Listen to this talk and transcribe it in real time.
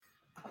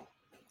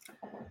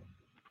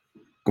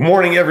Good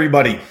morning,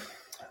 everybody.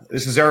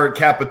 This is Eric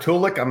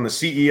Kapitulik. I'm the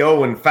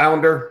CEO and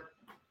founder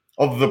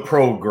of the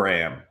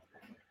program.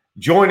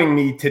 Joining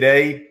me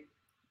today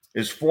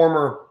is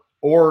former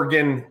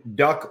Oregon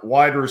Duck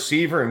wide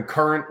receiver and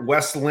current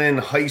West Linn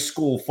High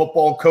School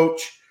football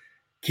coach,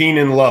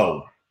 Keanon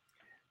Lowe.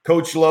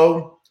 Coach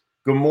Lowe,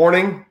 good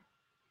morning.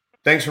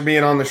 Thanks for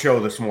being on the show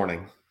this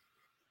morning.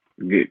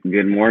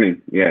 Good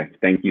morning. Yeah,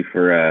 thank you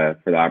for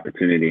the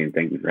opportunity, and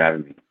thank you for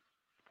having me.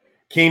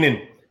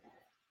 Keanon,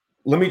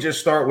 let me just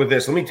start with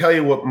this. Let me tell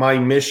you what my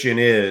mission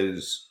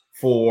is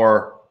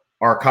for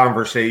our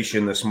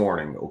conversation this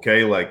morning,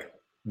 okay? Like,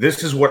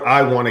 this is what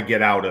I want to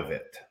get out of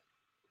it,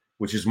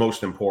 which is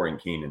most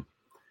important, Keanon,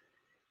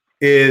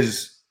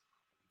 is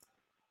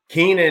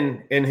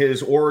Keanon and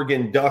his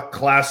Oregon Duck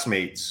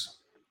classmates,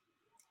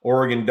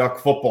 Oregon Duck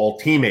football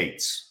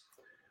teammates,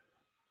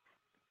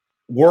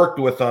 worked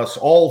with us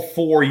all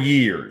 4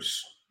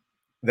 years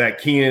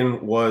that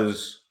Keanon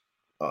was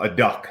a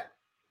Duck.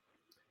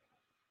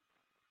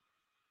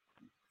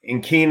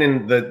 And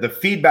Keanon, the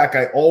feedback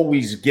I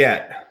always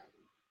get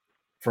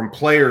from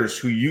players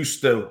who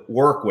used to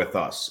work with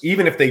us,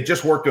 even if they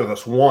just worked with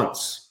us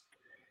once,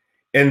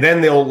 and then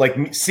they'll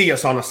like see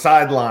us on a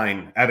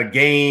sideline at a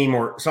game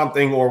or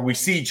something, or we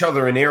see each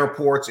other in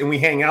airports and we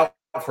hang out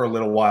for a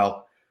little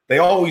while. They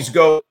always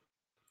go,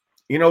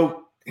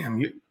 damn,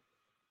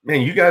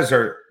 you guys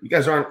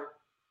aren't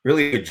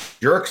really as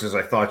jerks as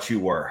I thought you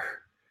were.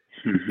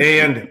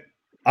 And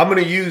I'm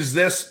going to use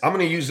this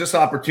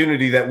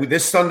opportunity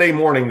this Sunday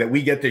morning that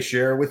we get to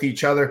share with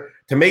each other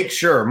to make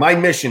sure. My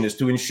mission is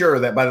to ensure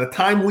that by the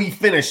time we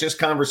finish this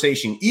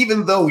conversation,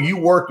 even though you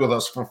worked with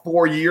us for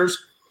 4 years,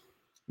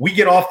 we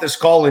get off this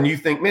call and you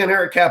think, man,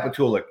 Eric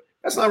Kapitulik,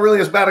 that's not really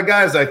as bad a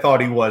guy as I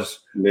thought he was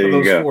for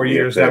those 4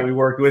 years that we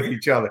worked with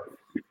each other.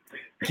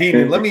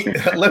 Keanon,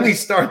 let me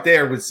start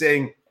there with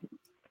saying,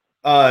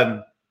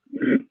 from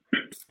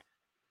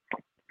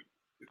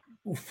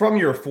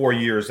your 4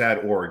 years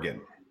at Oregon,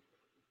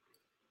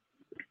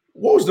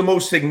 what was the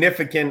most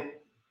significant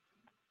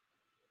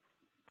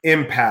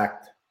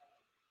impact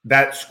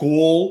that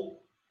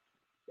school,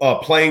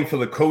 playing for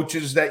the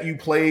coaches that you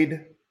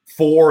played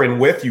for and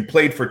with? You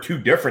played for two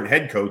different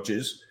head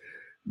coaches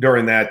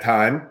during that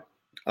time.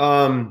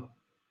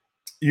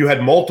 You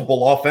had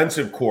multiple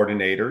offensive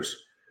coordinators.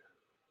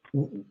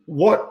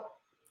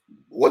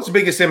 What's the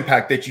biggest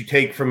impact that you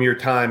take from your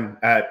time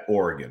at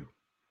Oregon?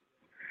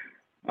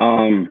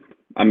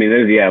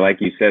 Like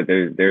you said,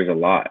 there's a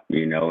lot,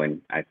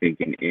 and I think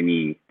in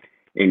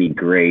any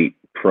great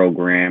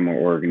program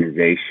or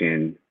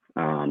organization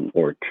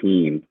or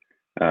team,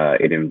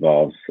 it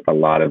involves a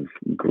lot of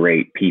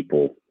great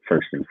people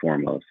first and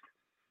foremost.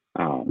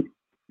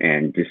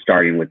 And just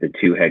starting with the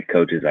two head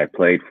coaches I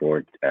played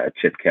for,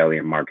 Chip Kelly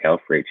and Mark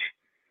Helfrich.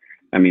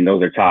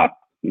 Those are top,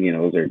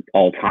 those are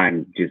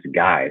all-time just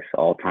guys,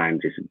 all-time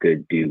just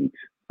good dudes.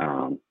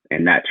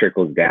 And that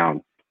trickles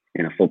down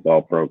in a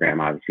football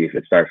program. Obviously, if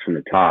it starts from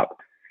the top,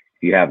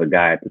 if you have a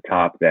guy at the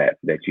top that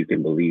you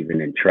can believe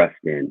in and trust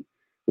in,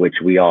 which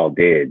we all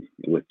did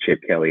with Chip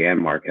Kelly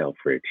and Mark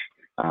Helfrich,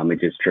 it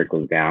just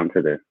trickles down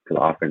to the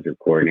offensive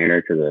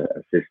coordinator, to the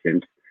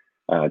assistants,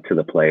 to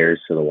the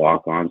players, to the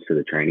walk-ons, to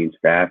the training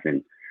staff.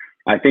 And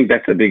I think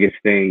that's the biggest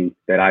thing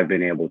that I've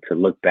been able to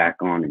look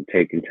back on and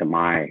take into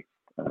my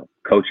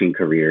coaching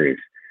career, is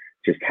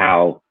just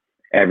how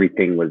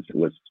everything was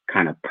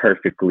kind of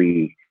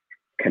perfectly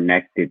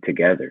connected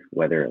together,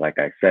 whether, like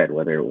I said,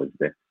 whether it was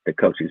the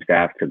coaching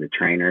staff, to the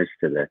trainers,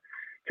 to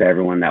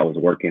everyone that was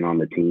working on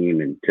the team,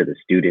 and to the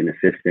student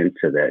assistants,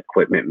 to the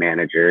equipment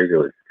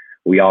managers.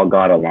 We all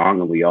got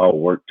along and we all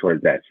worked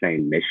towards that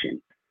same mission.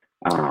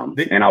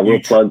 And I will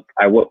plug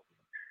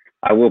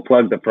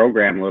the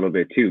program a little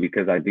bit too,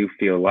 because I do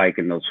feel like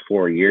in those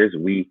 4 years,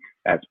 we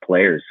as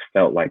players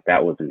felt like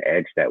that was an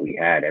edge that we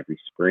had every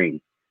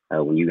spring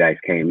when you guys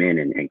came in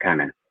and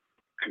kind of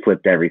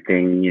flipped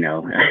everything,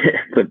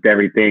 flipped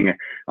everything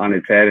on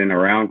its head and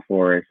around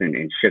for us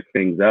and shook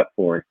things up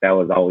for us. That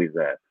was always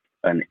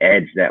an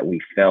edge that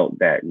we felt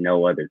that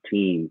no other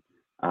team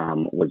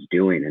was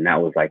doing. And that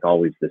was like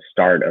always the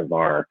start of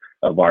our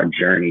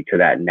journey to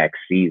that next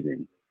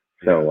season.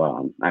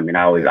 So, I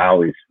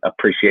always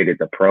appreciated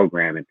the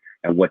program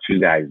and what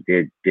you guys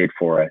did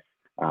for us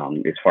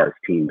as far as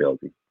team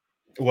building.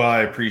 Well,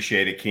 I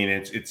appreciate it,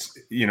 Keanon.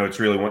 It's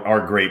really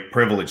our great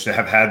privilege to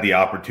have had the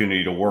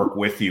opportunity to work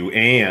with you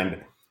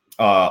and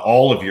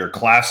all of your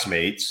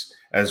classmates,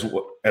 as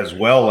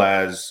well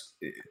as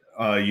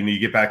you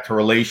get back to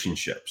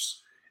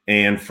relationships.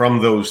 And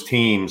from those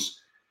teams,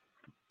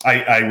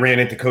 I ran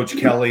into Coach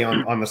Kelly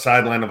on the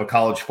sideline of a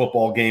college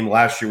football game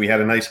last year. We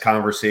had a nice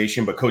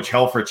conversation, but Coach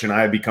Helfrich and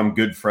I have become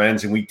good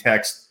friends, and we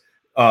text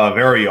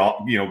very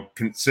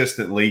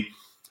consistently.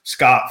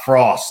 Scott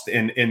Frost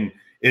and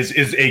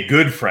is a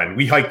good friend.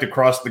 We hiked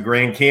across the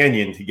Grand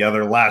Canyon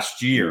together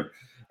last year.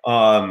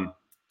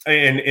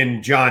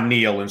 And John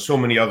Neal and so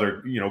many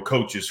other,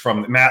 coaches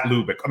from Matt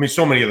Lubick.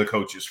 So many other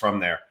coaches from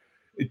there.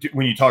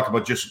 When you talk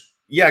about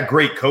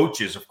great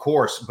coaches, of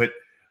course,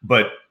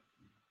 but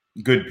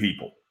good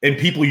people and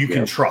people you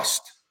can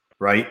trust.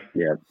 right?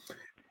 Yeah.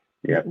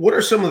 Yeah. What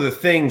are some of the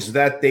things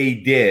that they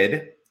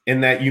did,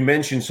 and that you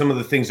mentioned some of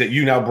the things that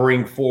you now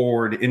bring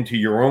forward into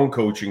your own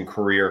coaching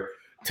career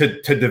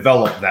to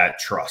develop that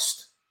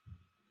trust?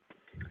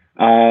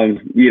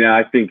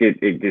 I think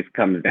it just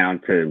comes down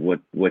to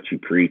what you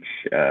preach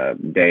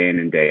day in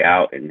and day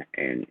out,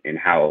 and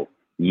how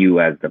you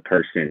as the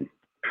person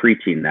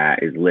preaching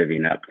that is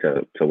living up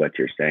to what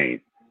you're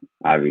saying.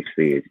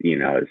 Obviously,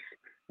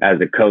 as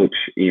a coach,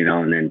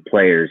 and then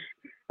players,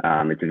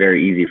 it's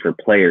very easy for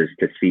players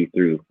to see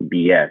through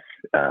BS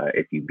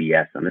if you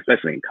BS them,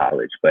 especially in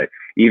college. But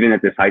even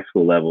at this high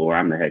school level where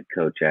I'm the head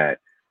coach at,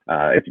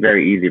 it's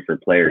very easy for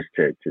players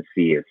to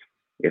see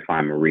if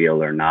I'm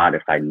real or not,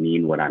 if I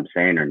mean what I'm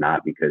saying or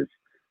not, because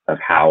of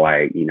how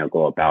I,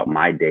 go about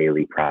my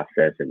daily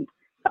process, and,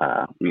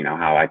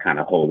 how I kind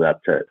of hold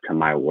up to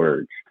my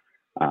words.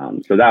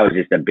 So that was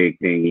just a big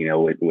thing,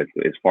 with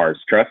as far as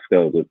trust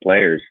goes with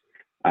players.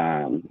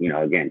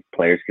 Again,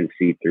 players can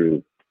see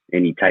through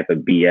any type of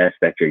BS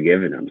that you're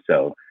giving them.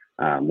 So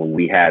when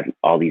we had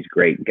all these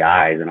great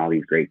guys and all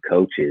these great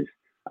coaches,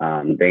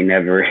 they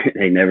never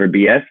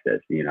BS'd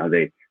us.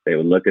 They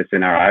would look us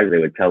in our eyes. They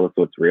would tell us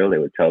what's real. They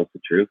would tell us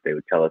the truth. They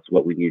would tell us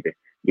what we need to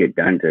get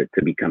done to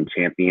become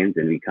champions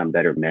and become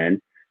better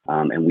men.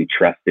 And we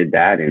trusted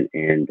that, and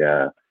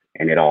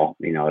it all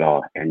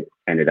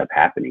ended up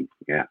happening.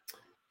 Yeah.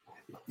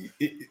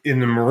 In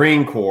the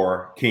Marine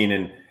Corps,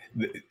 Keanon,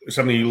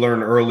 something you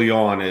learn early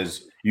on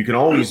is you can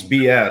always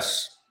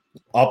BS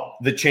up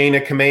the chain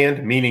of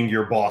command, meaning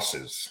your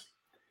bosses.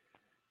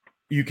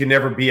 You can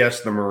never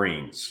BS the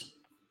Marines.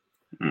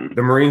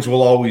 The Marines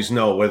will always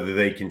know whether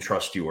they can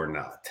trust you or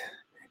not.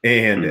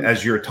 And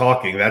as you're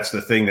talking, that's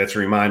the thing that's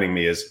reminding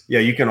me is,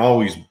 you can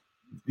always,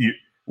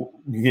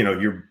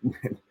 you're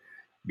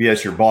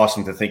BS your boss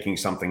into thinking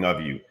something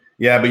of you.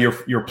 Yeah, but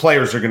your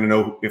players are going to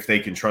know if they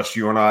can trust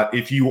you or not,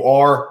 if you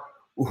are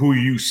who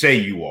you say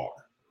you are.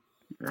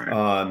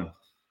 Right.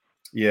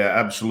 Yeah,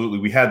 absolutely.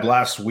 We had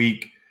last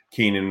week,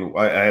 Keanon,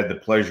 I had the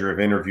pleasure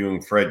of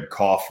interviewing Fred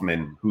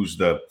Kaufman, who's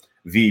the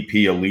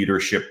VP of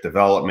Leadership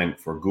Development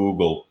for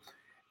Google.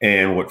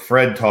 And what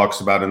Fred talks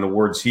about, and the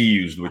words he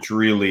used, which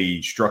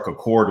really struck a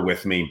chord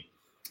with me,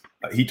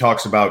 he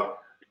talks about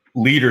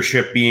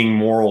leadership being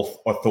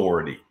moral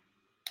authority.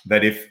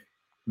 That if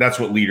that's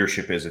what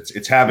leadership is,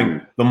 it's having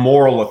the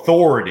moral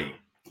authority,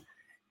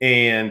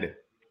 and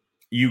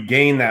you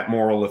gain that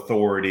moral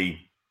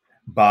authority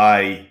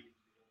by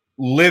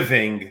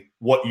living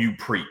what you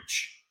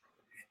preach.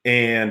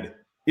 And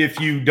if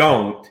you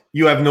don't,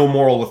 you have no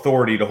moral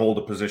authority to hold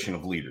a position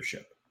of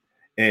leadership.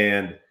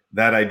 And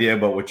that idea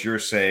about what you're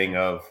saying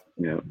of,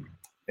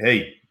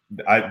 hey,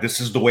 this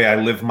is the way I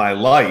live my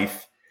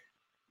life.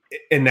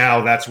 And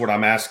now that's what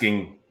I'm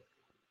asking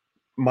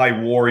my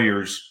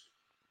Warriors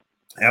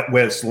at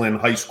West Lynn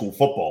High School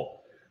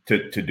football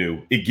to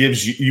do. It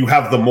gives you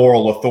have the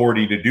moral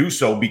authority to do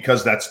so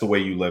because that's the way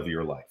you live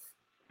your life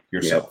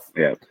yourself.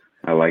 Yeah,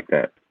 I like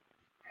that.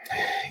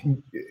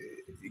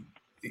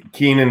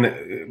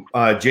 Keanon,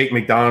 Jake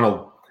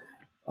McDonald,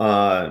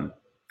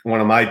 one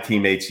of my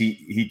teammates,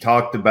 he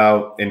talked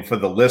about, and for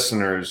the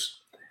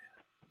listeners,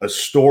 a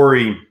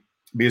story,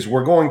 because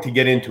we're going to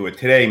get into it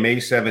today. May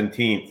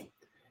 17th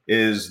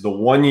is the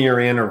 1-year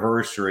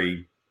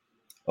anniversary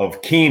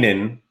of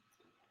Keanon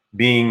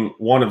being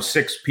one of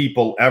 6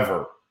 people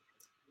ever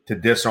to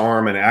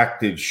disarm an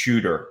active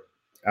shooter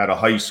at a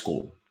high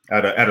school,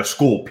 at a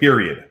school,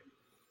 period.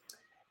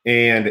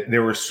 And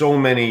there were so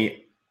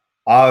many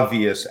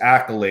obvious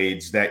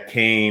accolades that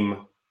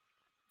came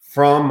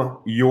from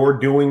your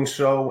doing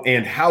so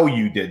and how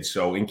you did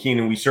so. And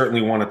Keanon, we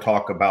certainly want to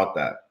talk about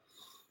that.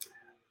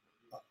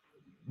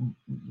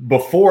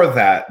 Before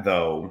that,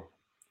 though,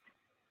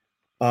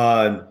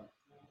 when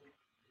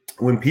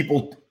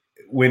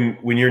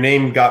your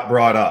name got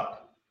brought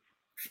up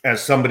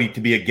as somebody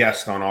to be a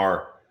guest on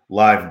our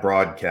live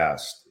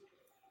broadcast,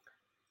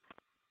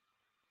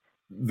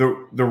 the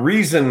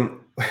reason,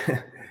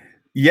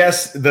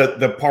 yes,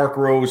 the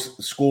Parkrose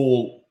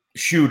school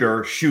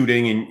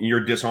shooting and your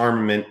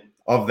disarmament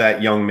of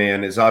that young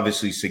man is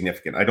obviously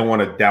significant. I don't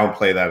want to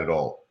downplay that at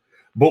all.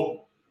 But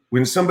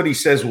when somebody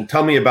says, well,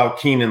 tell me about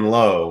Keanon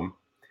Lowe,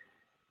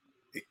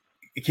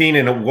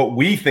 Keanon, what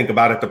we think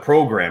about at the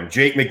program,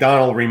 Jake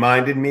McDonald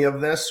reminded me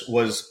of this,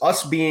 was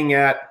us being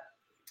at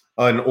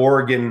an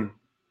Oregon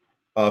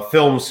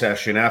film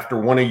session after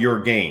one of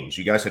your games.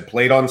 You guys had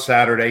played on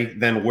Saturday.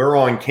 Then we're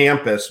on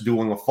campus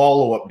doing a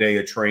follow-up day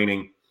of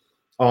training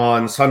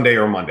on Sunday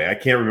or Monday. I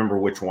can't remember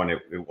which one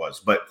it was.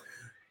 But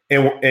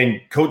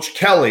and Coach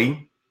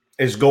Kelly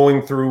is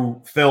going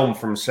through film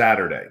from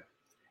Saturday.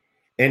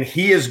 And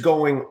he is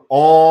going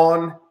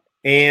on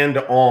and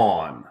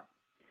on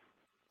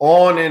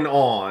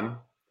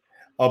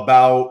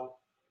about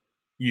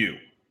you.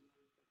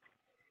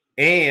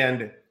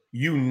 And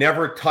you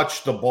never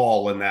touched the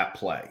ball in that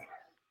play.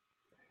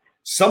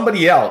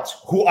 Somebody else,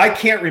 who I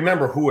can't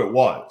remember who it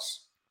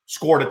was,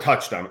 scored a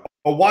touchdown.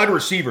 A wide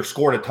receiver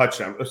scored a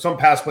touchdown. Some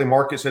pass play,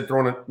 Marcus had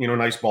thrown a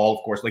nice ball,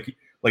 of course,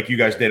 like you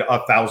guys did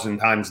 1,000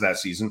 times that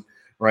season.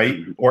 right?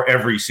 Or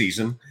every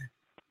season.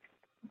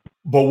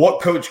 But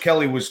what Coach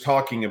Kelly was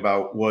talking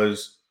about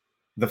was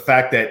the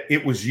fact that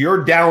it was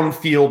your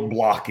downfield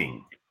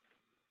blocking.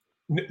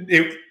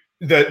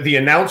 The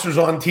announcers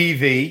on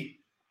TV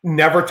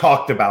never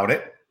talked about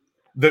it.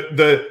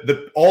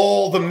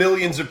 All the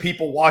millions of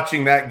people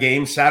watching that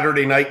game,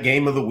 Saturday night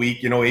game of the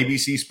week,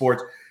 ABC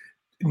Sports,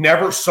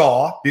 never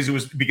saw,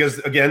 because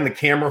again, the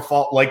camera,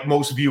 like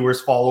most viewers,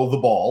 follow the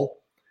ball.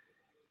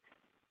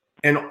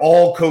 And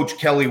all Coach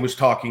Kelly was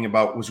talking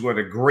about was what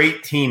a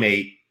great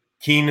teammate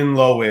Keanon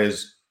Lowe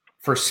is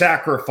for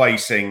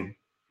sacrificing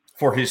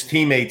for his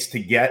teammates to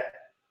get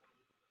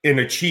and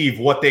achieve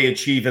what they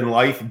achieve in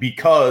life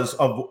because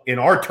of, in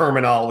our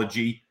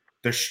terminology,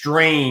 the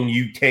strain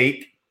you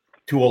take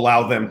to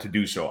allow them to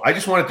do so. I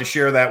just wanted to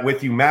share that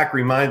with you. Mac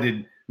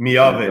reminded me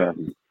of it.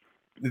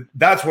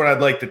 That's what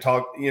I'd like to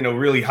talk,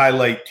 really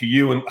highlight to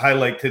you and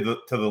highlight to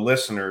the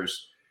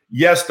listeners.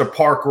 Yes, the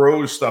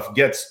Parkrose stuff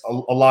gets a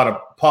lot of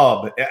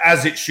pub,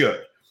 as it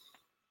should.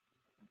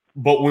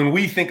 But when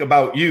we think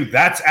about you,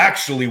 that's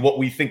actually what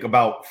we think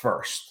about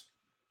first.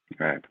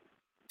 Right.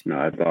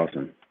 No, that's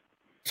awesome.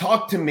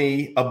 Talk to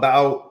me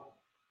about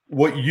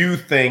what you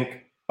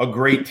think a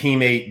great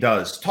teammate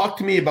does. Talk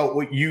to me about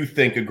what you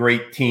think a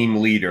great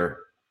team leader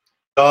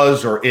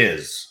does or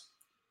is.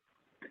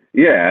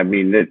 Yeah, I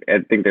mean, I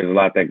think there's a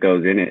lot that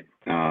goes in it.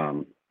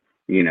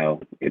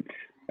 It's,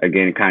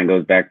 again, it kind of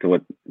goes back to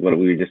what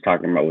we were just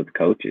talking about with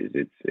coaches.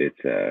 It's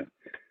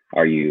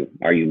are you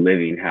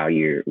living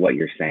what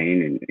you're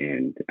saying,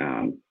 and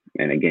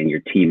again, your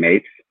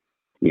teammates,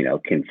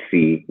 can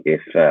see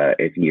if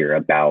you're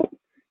about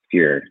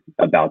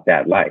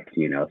that life,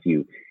 if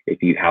you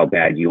how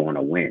bad you want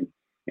to win.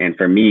 And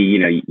for me,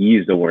 you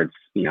use the words,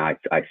 I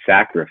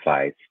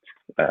sacrificed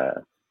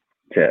to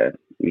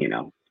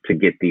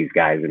get these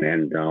guys in the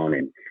end zone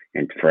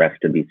and for us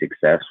to be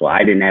successful. I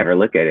didn't ever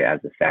look at it as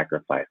a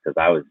sacrifice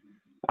because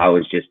I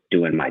was just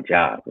doing my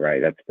job,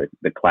 right? That's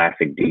the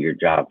classic do your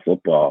job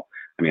football.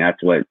 I mean,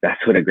 that's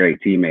what a great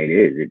teammate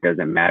is. It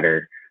doesn't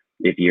matter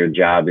if your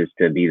job is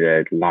to be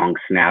the long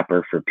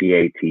snapper for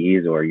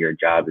PATs or your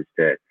job is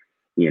to,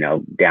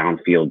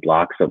 downfield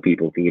block so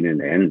people can get in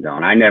the end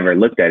zone. I never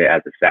looked at it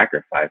as a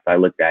sacrifice. I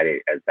looked at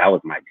it as that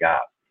was my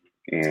job.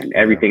 And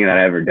everything that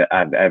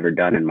I've ever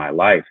done in my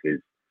life is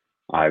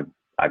I've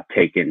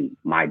taken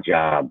my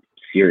job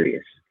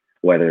serious,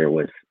 whether it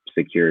was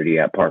security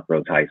at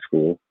Parkrose High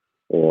School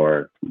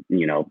or,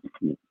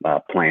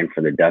 playing for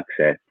the Ducks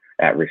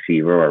at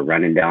receiver or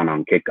running down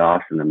on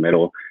kickoffs in the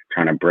middle,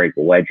 trying to break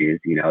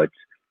wedges.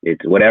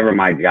 It's whatever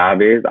my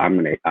job is, I'm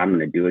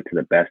gonna do it to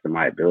the best of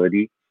my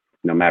ability,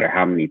 no matter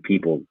how many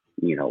people,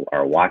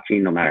 are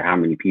watching, no matter how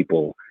many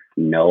people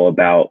know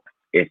about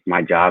if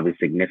my job is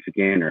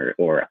significant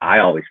or I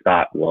always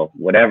thought, well,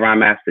 whatever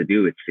I'm asked to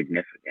do, it's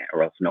significant,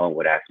 or else no one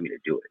would ask me to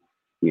do it.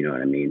 You know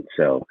what I mean?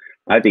 So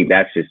I think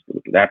that's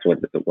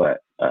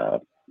what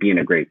being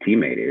a great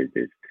teammate is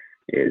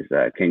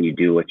can you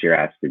do what you're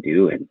asked to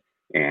do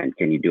and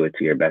can you do it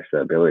to your best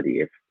ability?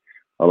 If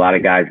a lot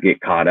of guys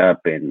get caught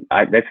up, and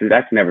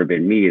that's never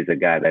been me as a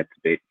guy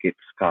gets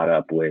caught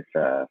up with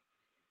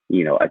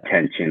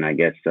attention, I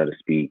guess, so to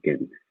speak,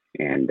 and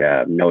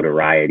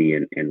notoriety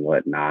and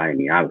whatnot. I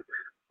mean, I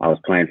was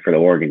playing for the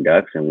Oregon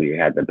Ducks, and we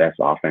had the best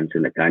offense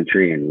in the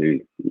country, and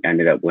we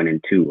ended up winning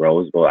 2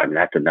 Rose Bowl. I mean,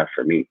 that's enough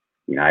for me.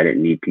 I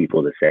didn't need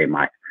people to say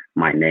my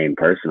name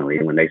personally.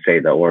 And when they say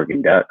the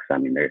Oregon Ducks, I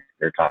mean,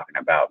 they're talking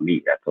about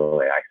me. That's the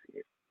way I see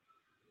it.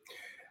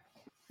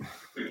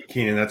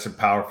 Keanon, that's a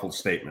powerful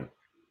statement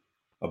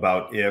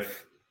about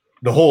if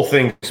the whole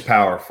thing is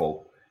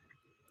powerful.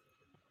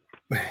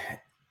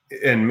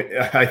 And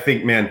I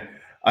think, man,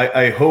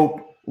 I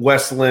hope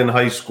Westland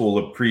High School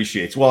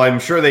appreciates. Well, I'm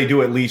sure they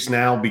do at least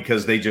now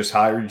because they just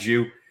hired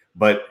you.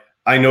 But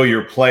I know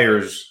your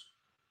players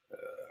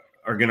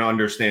are going to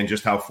understand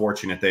just how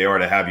fortunate they are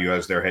to have you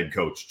as their head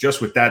coach,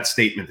 just with that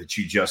statement that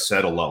you just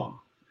said alone.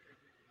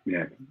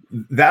 Yeah.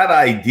 That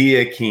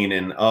idea,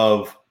 Keanon,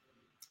 of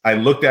I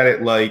looked at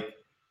it like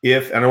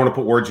and I don't want to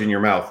put words in your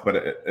mouth,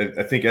 but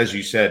I think, as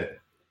you said,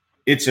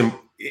 if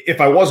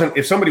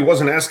somebody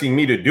wasn't asking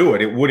me to do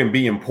it, it wouldn't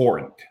be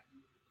important.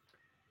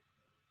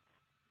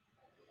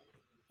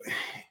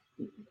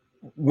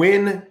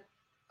 When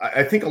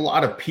I think a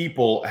lot of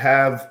people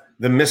have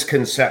the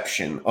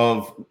misconception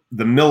of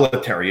the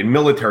military and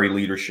military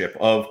leadership,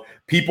 of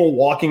people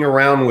walking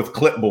around with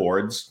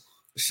clipboards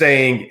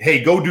saying,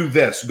 hey, go do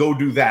this, go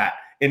do that,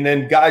 and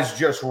then guys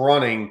just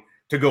running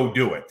to go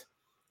do it.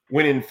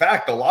 When in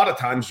fact, a lot of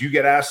times you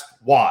get asked,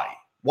 why?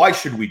 Why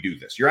should we do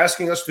this? You're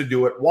asking us to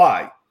do it.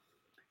 Why?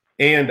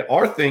 And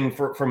our thing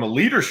from a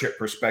leadership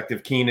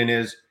perspective, Keanon,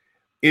 is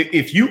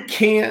if you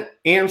can't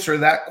answer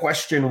that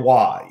question,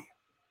 why,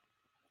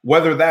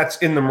 whether that's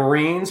in the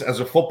Marines as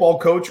a football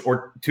coach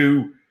or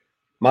to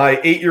my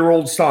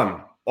 8-year-old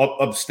son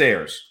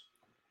upstairs,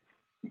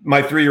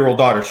 my 3-year-old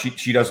daughter,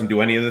 she doesn't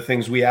do any of the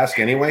things we ask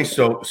anyway.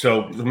 So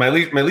my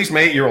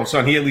 8-year-old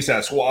son, he at least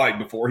asks why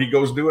before he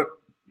goes do it.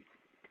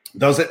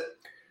 Does it?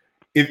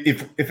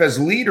 If as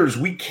leaders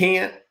we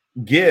can't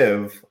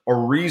give a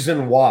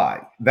reason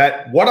why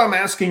that what I'm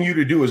asking you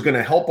to do is going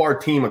to help our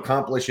team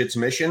accomplish its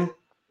mission,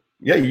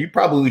 yeah, you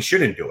probably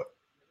shouldn't do it.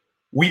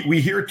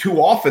 We hear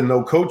too often,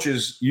 though,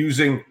 coaches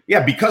using,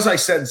 because I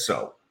said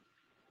so.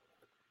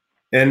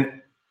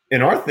 And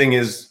our thing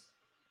is,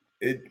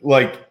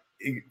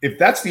 if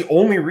that's the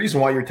only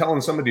reason why you're telling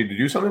somebody to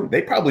do something,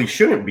 they probably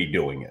shouldn't be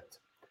doing it.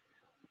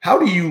 How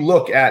do you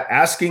look at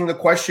asking the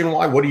question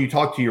why? What do you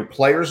talk to your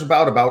players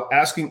about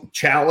asking,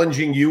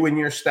 challenging you and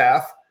your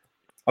staff,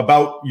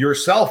 about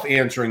yourself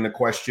answering the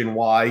question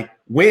why,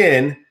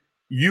 when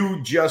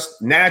you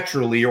just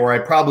naturally, or I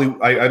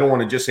don't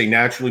want to just say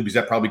naturally because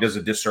that probably does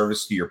a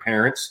disservice to your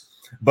parents,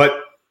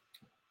 but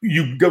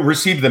you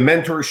receive the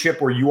mentorship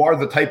where you are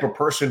the type of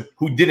person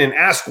who didn't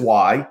ask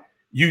why,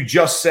 you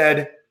just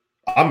said,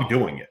 I'm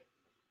doing it.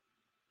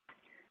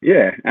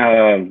 Yeah.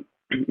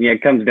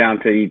 It comes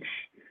down to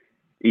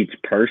each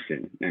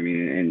person. I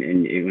mean,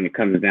 and when it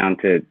comes down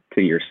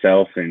to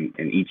yourself and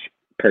each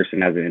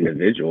person as an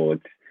individual,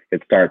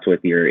 it starts with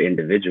your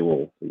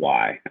individual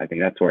why. I think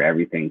that's where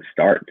everything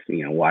starts,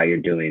 why you're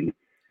doing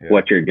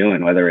what you're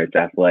doing, whether it's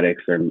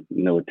athletics or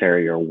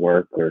military or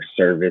work or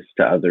service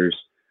to others.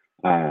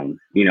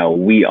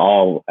 We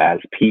all as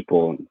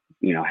people,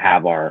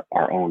 have our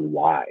own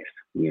whys,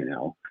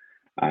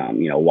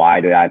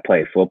 why did I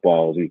play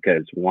football?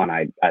 Because one,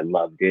 I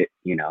loved it,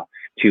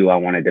 two, I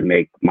wanted to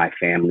make my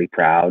family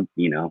proud,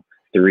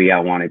 three, I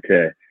wanted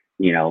to,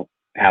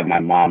 have my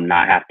mom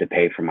not have to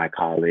pay for my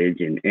college.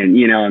 And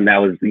that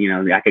was,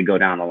 I could go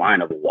down the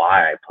line of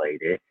why I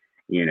played it,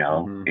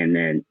 and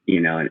then,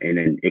 and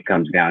then it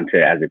comes down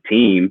to, as a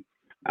team,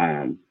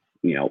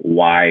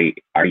 why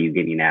are you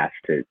getting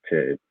asked to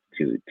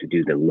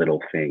do the little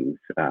things?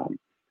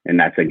 And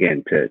that's,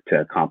 again, to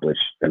accomplish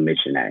the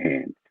mission at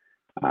hand.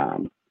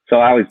 So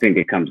I always think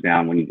it comes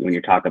down, when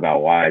you talk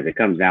about whys, it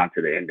comes down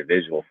to the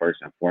individual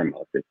first and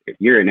foremost. If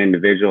you're an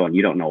individual and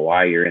you don't know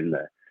why you're in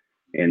the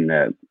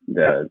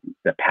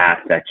path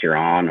that you're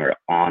on, or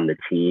on the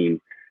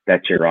team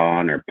that you're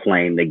on, or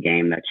playing the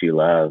game that you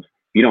love, if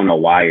you don't know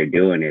why you're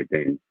doing it,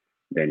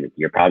 then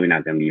you're probably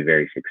not going to be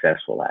very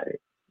successful at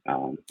it.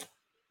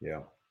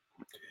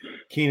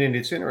 Keanon,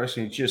 it's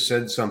interesting. You just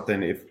said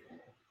something.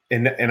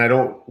 And I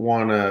don't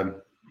want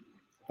to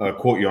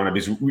quote you on it,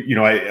 because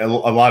a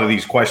lot of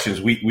these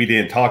questions we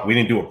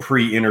didn't do a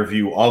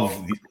pre-interview of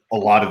a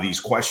lot of these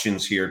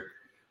questions here.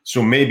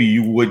 So maybe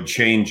you would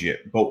change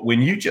it. But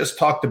when you just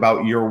talked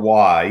about your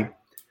why,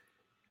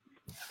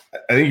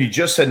 I think you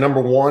just said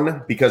number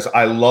one, because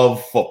I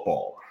love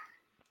football.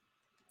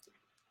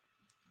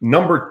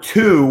 Number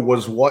two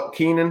was what,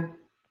 Keanon?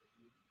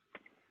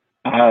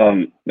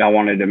 I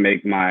wanted to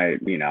make I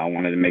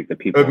wanted to make the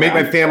people make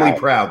my family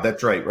proud.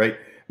 That's right?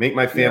 Make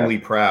my family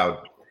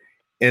proud.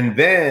 And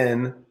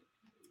then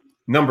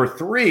number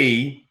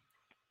three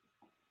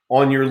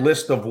on your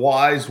list of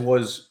whys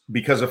was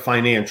because of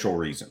financial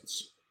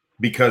reasons.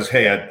 Because,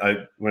 hey,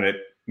 I want to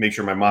make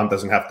sure my mom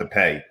doesn't have to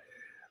pay.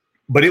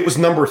 But it was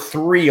number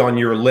three on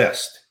your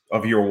list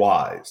of your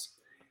whys.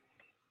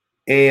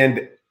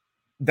 And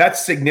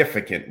that's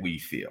significant, we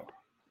feel.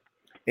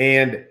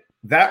 And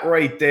that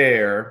right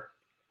there,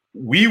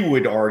 we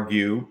would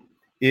argue,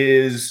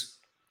 is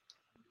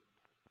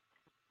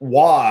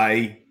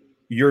why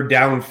you're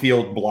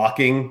downfield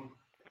blocking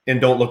and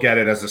don't look at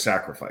it as a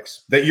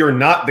sacrifice. That you're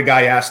not the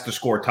guy asked to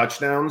score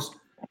touchdowns.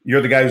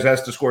 You're the guy who's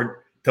asked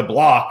to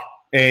block.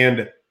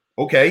 And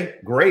okay,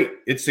 great.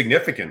 It's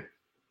significant.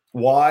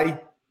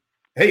 Why?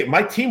 Hey,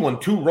 my team won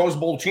 2 Rose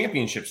Bowl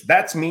championships.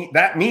 That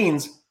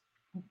means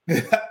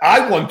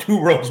I won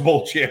 2 Rose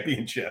Bowl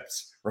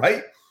championships,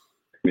 right?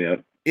 Yeah.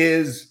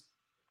 Is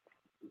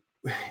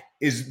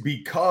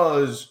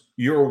because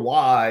your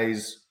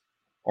whys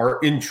are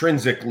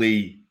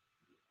intrinsically,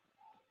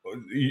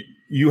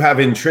 you have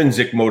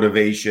intrinsic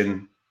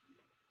motivation,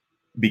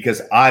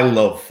 because I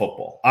love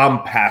football.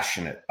 I'm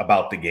passionate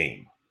about the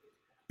game.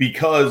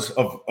 Because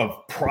of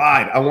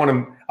pride. I want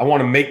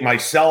to make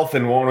myself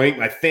and want to make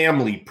my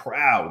family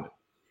proud.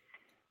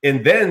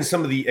 And then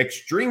some of the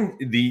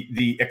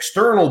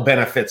external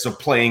benefits of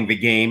playing the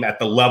game at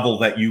the level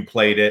that you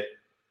played it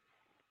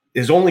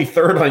is only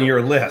third on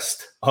your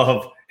list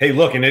of, hey,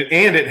 look, and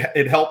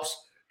it helps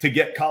to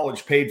get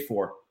college paid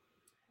for.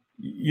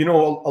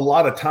 A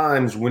lot of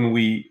times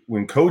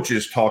when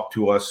coaches talk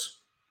to us,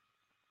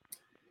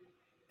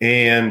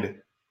 and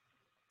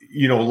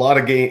a lot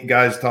of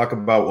guys talk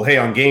about, well, hey,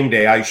 on game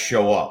day, I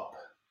show up.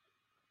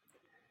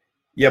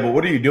 Yeah, but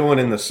what are you doing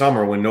in the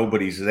summer when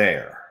nobody's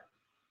there?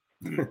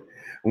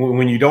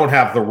 When you don't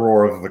have the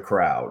roar of the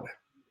crowd?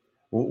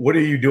 What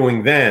are you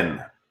doing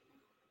then?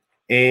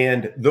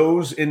 And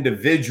those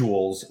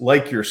individuals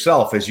like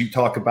yourself, as you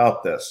talk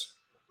about this,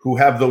 who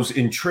have those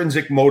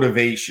intrinsic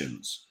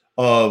motivations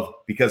of,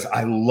 because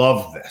I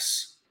love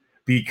this,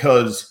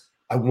 because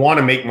I want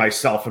to make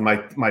myself and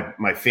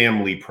my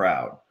family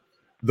proud.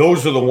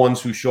 Those are the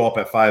ones who show up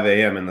at 5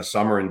 a.m. in the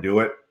summer and do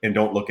it and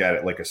don't look at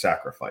it like a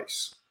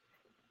sacrifice.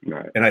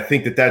 Right. And I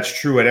think that that's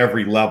true at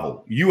every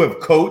level. You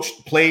have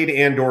played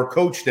and or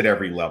coached at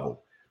every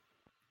level.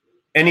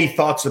 Any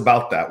thoughts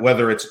about that,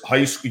 whether it's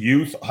high school,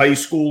 youth, high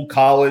school,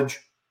 college,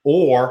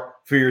 or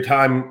for your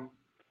time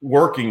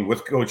working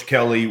with Coach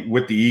Kelly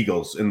with the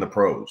Eagles in the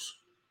pros?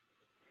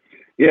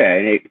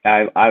 Yeah,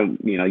 and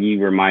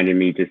you reminded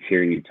me just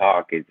hearing you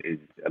talk is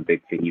a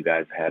big thing you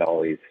guys had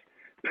always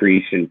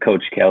preached, and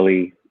Coach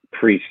Kelly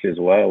preached as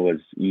well, was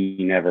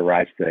you never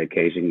rise to the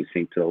occasion, you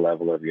sink to the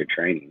level of your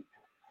training.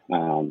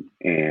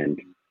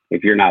 And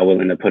if you're not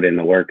willing to put in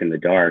the work in the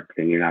dark,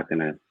 then you're not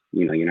gonna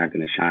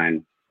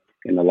shine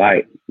in the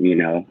light,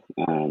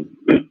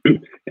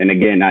 And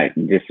again, I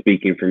just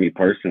speaking for me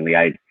personally,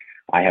 I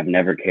have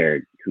never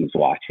cared who's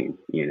watching,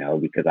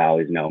 because I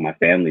always know my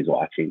family's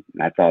watching.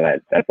 That's all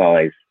that's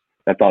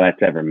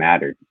ever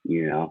mattered,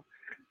 Yeah.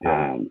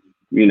 When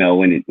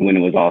it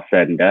was all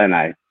said and done,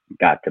 I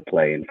got to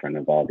play in front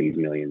of all these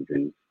millions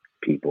and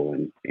people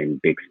in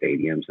big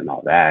stadiums and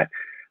all that.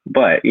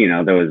 But,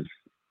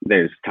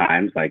 there's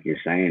times, like you're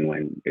saying,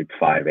 when it's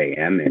 5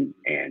 a.m.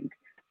 and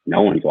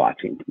no one's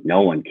watching.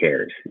 No one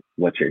cares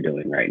what you're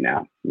doing right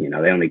now. They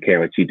only care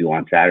what you do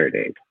on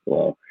Saturdays.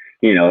 Well,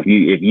 if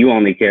you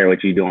only care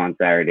what you do on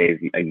Saturdays,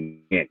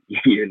 again,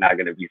 you're not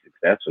going to be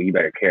successful. You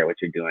better care what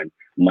you're doing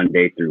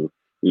Monday through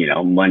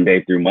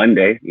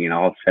Monday,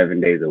 all 7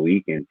 days a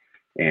week. And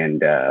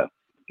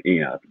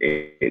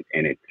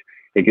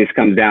it just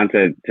comes down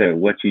to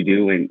what you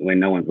do when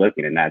no one's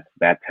looking. And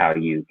that's how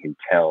you can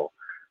tell,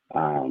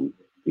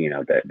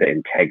 the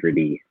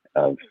integrity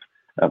of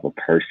a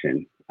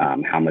person,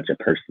 how much a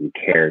person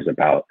cares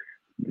about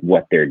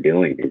what they're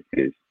doing.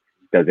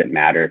 Does it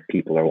matter if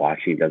people are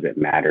watching? Does it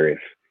matter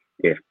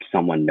if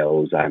someone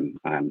knows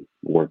I'm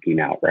working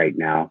out right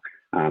now?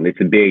 It's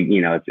a big,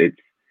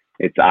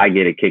 it's I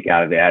get a kick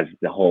out of it as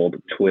the whole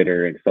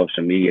Twitter and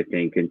social media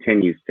thing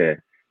continues to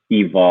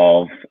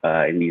evolve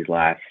in these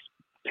last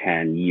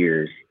 10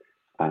 years.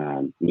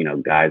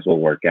 Guys will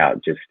work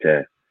out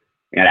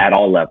and at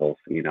all levels,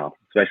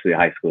 especially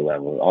high school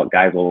level. All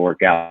guys will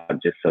work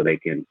out just so they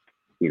can,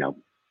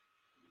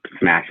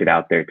 smash it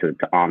out there to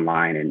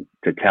online and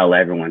to tell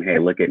everyone, hey,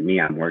 look at me,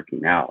 I'm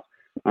working out.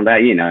 On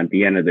that, at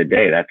the end of the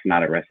day, that's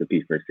not a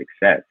recipe for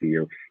success.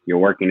 You're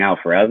working out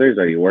for others,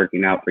 or you're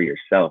working out for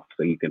yourself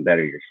so you can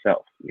better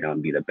yourself,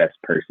 and be the best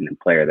person and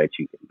player that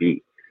you can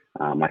be.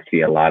 I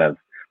see a lot of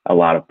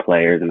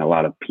players and a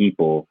lot of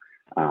people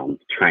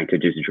trying to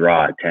just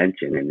draw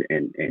attention,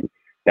 and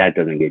that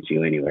doesn't get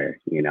you anywhere,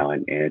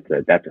 and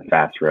that's a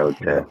fast road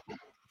to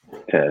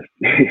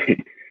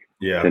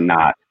Yeah. to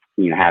not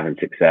having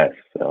success.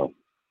 So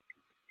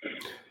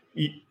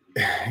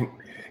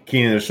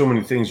Keanon, there's so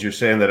many things you're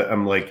saying that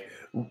I'm like,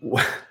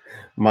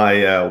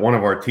 my one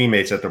of our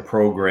teammates at the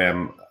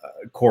program,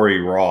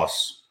 Corey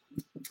Ross.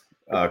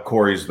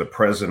 Corey's the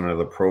president of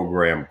the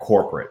program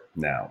corporate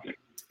now,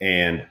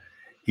 and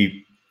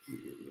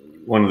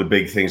one of the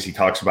big things he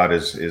talks about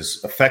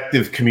is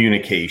effective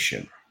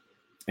communication.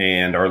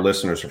 And our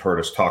listeners have heard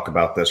us talk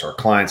about this. Our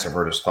clients have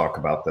heard us talk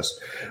about this.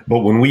 But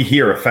when we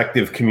hear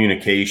effective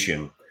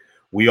communication,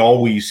 we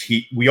always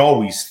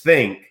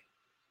think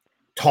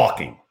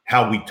talking,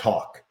 how we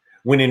talk.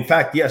 When in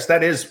fact, yes,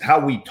 that is how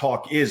we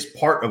talk is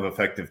part of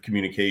effective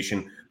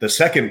communication. The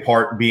second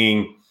part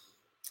being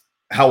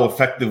how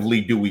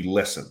effectively do we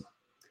listen?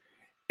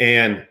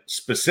 And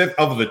specific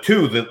of the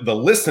two, the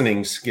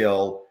listening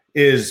skill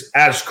is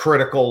as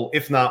critical,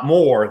 if not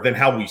more, than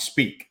how we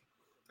speak.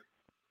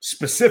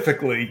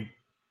 Specifically,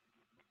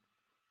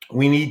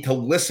 we need to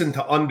listen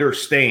to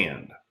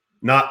understand,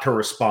 not to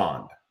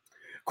respond.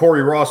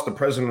 Corey Ross, the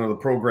president of the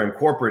program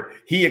corporate,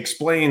 he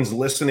explains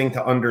listening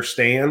to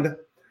understand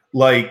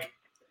like,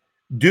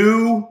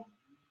 do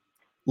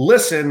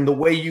listen the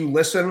way you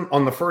listen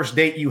on the first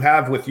date you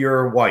have with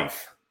your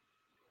wife,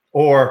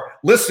 or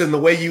listen the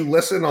way you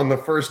listen on the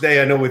first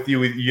day. I know with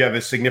you have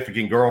a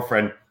significant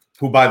girlfriend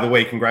who, by the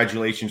way,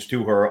 congratulations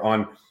to her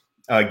on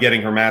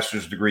getting her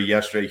master's degree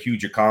yesterday,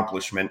 huge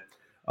accomplishment.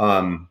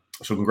 So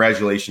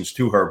congratulations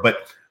to her.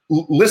 But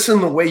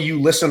listen the way you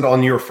listened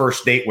on your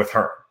first date with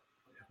her,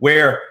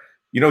 where,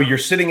 you're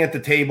sitting at the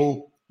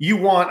table.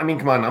 Come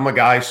on, I'm a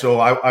guy. So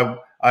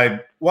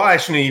I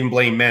shouldn't even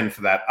blame men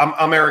for that.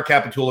 I'm Eric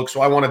Capitulic,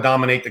 so I want to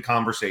dominate the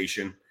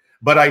conversation.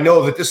 But I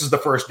know that this is the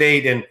first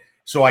date, and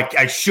so I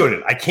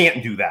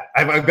can't do that.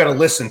 I've got to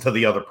listen to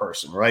the other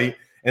person, right?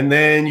 And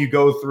then you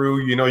go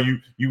through, you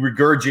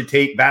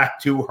regurgitate back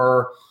to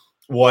her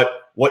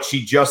what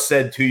she just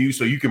said to you,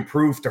 so you can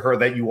prove to her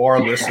that you are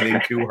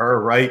listening to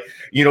her, right?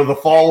 The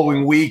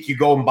following week you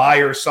go and buy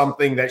her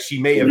something that she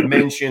may have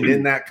mentioned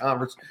in that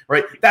conversation,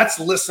 right? That's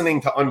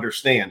listening to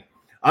understand.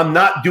 I'm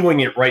not doing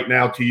it right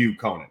now to you,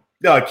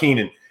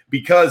 Keanon,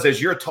 because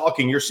as you're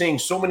talking, you're saying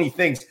so many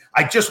things.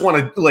 I just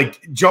want to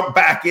jump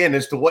back in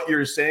as to what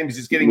you're saying, because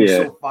it's getting me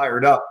so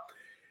fired up.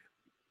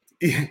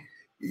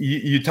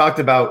 You talked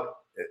about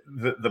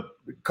the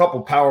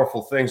couple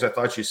powerful things I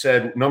thought you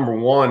said. Number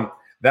one,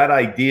 that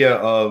idea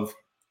of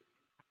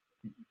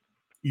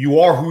you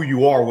are who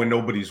you are when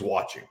nobody's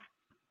watching.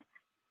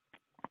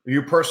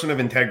 You're a person of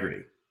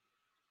integrity.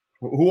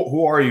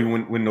 Who are you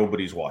when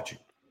nobody's watching?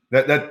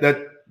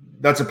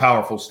 That's a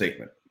powerful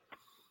statement.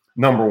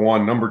 number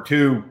one. Number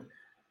two,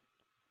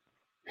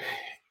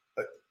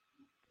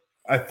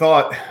 I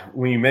thought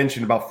when you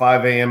mentioned about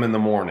 5 a.m. in the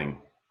morning,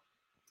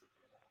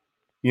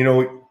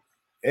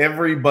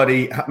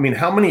 everybody, I mean,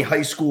 how many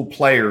high school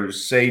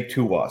players say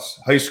to us,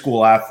 high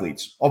school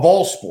athletes of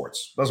all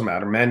sports, doesn't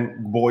matter, men,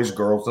 boys,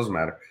 girls, doesn't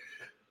matter.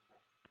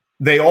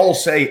 They all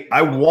say,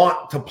 I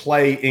want to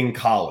play in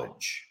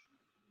college.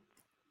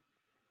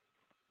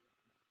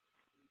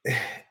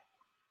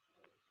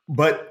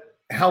 But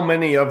how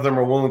many of them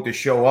are willing to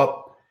show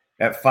up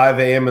at 5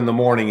 a.m. in the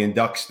morning in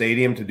Duck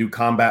Stadium to do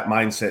Combat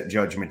Mindset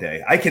Judgment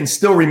Day? I can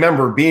still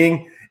remember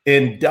being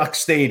in Duck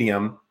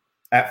Stadium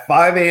at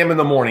 5 a.m. in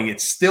the morning.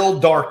 It's still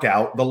dark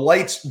out. The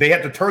lights, they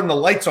had to turn the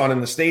lights on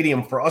in the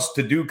stadium for us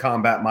to do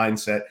Combat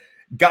Mindset.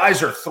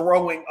 Guys are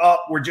throwing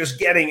up. We're just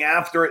getting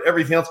after it,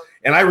 everything else.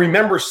 And I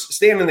remember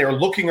standing there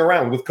looking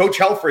around with Coach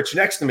Helfrich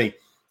next to me.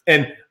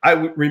 And I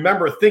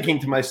remember thinking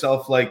to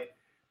myself, like,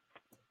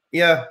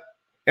 yeah,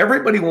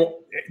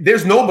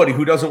 there's nobody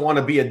who doesn't want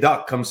to be a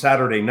Duck come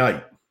Saturday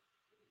night.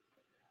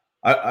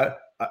 I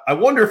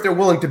wonder if they're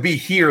willing to be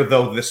here,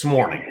 though, this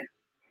morning.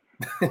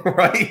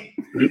 Right?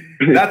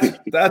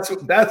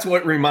 That's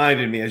what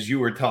reminded me as you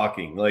were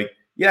talking. Like,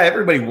 yeah,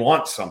 everybody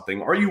wants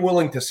something. Are you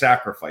willing to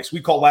sacrifice? We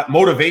call that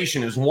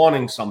motivation is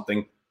wanting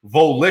something.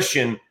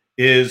 Volition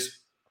is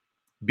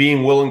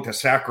being willing to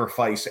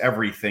sacrifice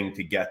everything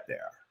to get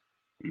there.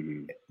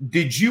 Mm-hmm.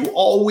 Did you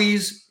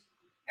always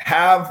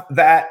have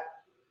that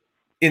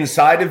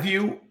inside of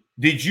you?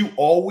 Did you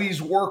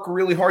always work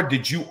really hard?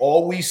 Did you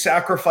always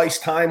sacrifice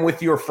time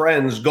with your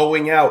friends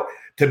going out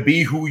to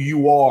be who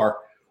you are?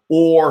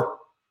 Or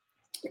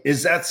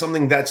is that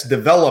something that's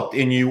developed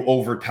in you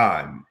over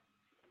time?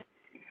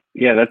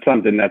 Yeah, that's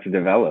something that's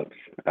developed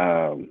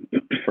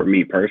for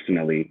me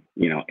personally,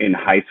 in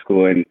high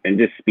school and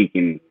just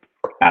speaking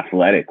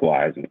athletic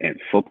wise and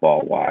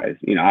football wise,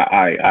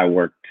 I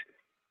worked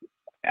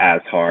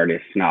as hard,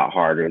 if not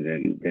harder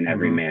than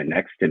every man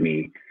next to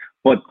me.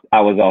 But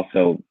I was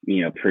also,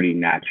 pretty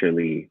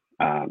naturally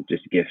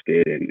just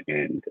gifted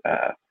and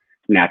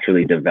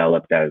naturally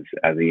developed as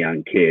a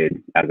young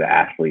kid, as an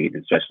athlete,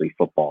 especially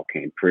football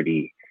came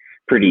pretty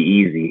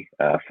easy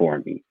for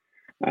me.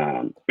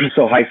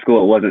 So high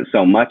school, it wasn't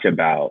so much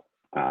about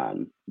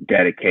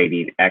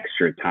dedicating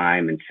extra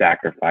time and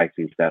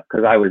sacrificing stuff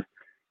because I was,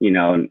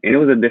 and it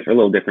was a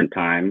little different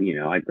time.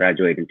 I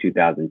graduated in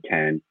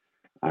 2010.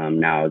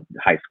 Now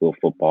high school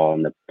football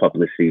and the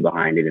publicity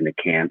behind it and the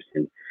camps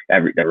and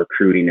the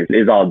recruiting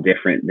is all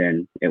different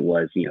than it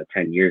was,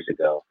 10 years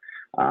ago.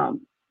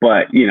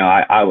 But,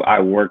 I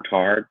worked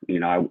hard,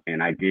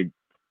 and I did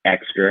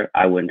extra.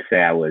 I wouldn't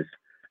say I was,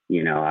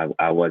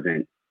 I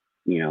wasn't,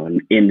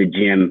 in the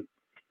gym,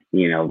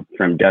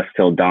 from dusk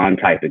till dawn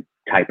type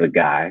of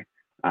guy.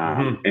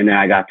 And then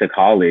I got to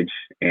college,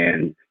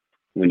 and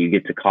when you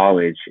get to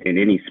college in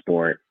any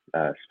sport,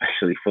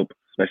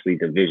 especially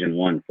Division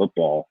I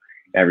football,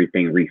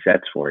 everything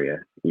resets for you.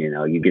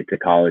 You get to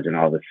college and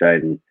all of a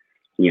sudden,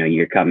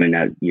 you come in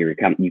as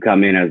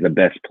the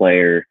best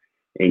player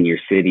in your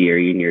city or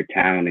in your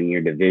town, in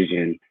your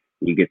division.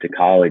 You get to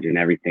college and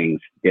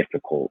everything's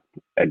difficult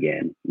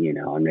again,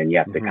 and then you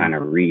have to kind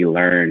of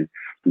relearn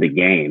the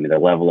game. The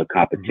level of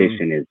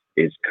competition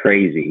is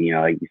crazy.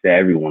 Like you said,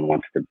 everyone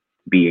wants to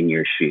be in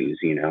your shoes,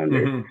 and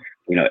there's,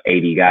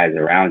 80 guys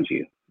around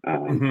you.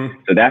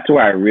 So that's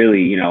where I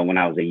really, when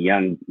I was a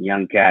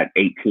young cat,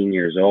 18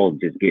 years old,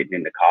 just getting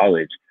into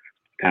college,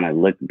 kind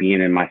of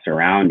being in my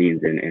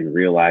surroundings and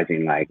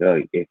realizing like,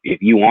 oh,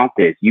 if you want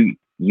this, you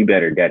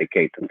better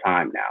dedicate some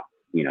time now.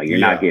 You're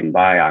not getting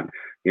by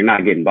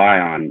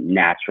on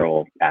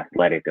natural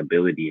athletic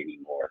ability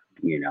anymore.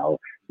 You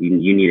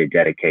need to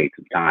dedicate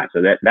some time.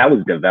 So that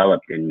was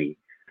developed in me.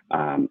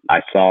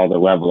 I saw the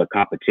level of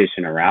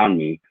competition around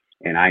me,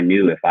 and I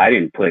knew if I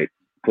didn't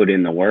put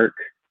in the work,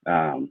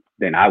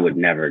 then I would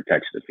never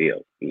touch the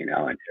field,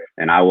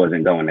 and I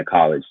wasn't going to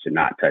college to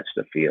not touch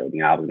the field.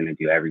 I was going to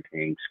do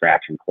everything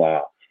scratch and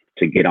claw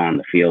to get on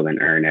the field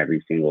and earn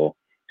every single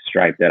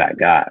stripe that I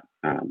got.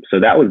 So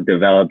that was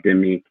developed in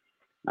me.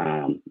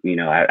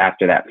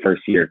 After that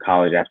first year of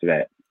college, after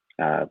that,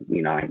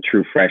 in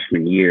true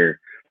freshman year,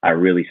 I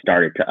really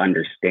started to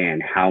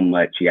understand how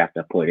much you have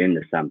to put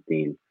into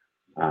something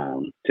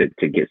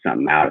to get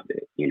something out of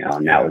it,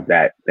 and that was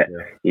that's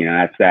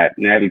that,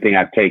 and everything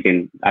I've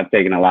taken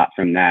a lot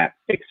from that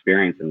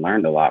experience and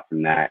learned a lot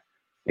from that.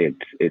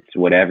 It's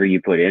whatever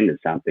you put into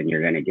something,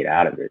 you're going to get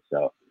out of it.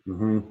 So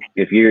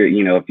if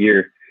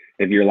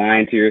you're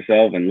lying to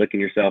yourself and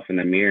looking yourself in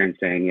the mirror and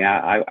saying,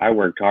 yeah, I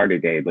worked hard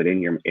today, but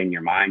in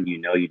your mind,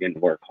 you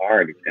didn't work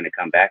hard, it's going to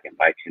come back and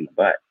bite you in the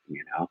butt,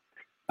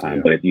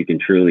 But if you can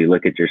truly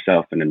look at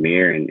yourself in the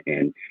mirror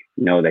and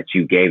know that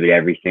you gave it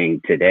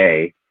everything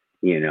today,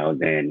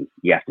 then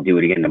you have to do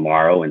it again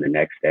tomorrow and the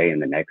next day and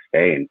the next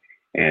day.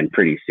 And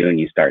pretty soon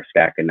you start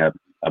stacking up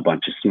a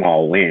bunch of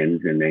small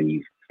wins, and then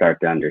you start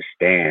to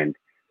understand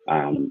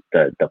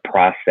the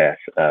process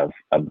of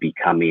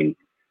becoming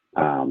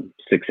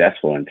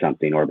successful in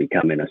something, or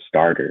becoming a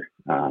starter,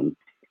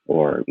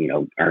 or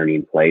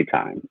earning play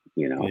time.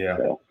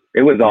 So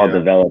it was all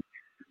developed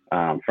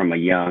from a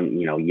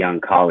young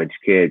college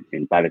kid.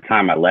 And by the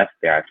time I left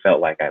there, I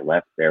felt like I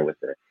left there with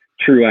a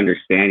true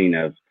understanding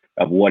of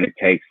what it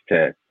takes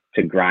to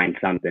grind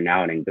something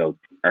out and go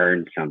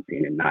earn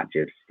something, and not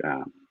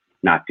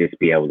just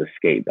be able to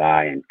skate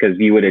by. And because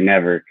you would have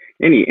never,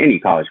 any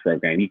college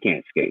program, you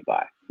can't skate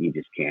by. You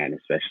just can't,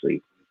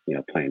 especially,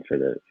 playing for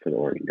the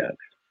Oregon Ducks.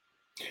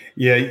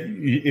 Yeah,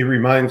 it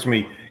reminds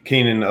me,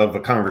 Keanon, of a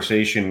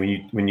conversation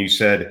when you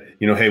said,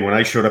 hey, when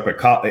I showed up at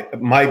college,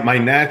 my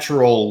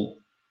natural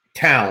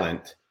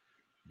talent,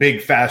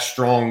 big, fast,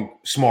 strong,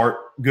 smart,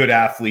 good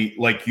athlete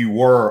like you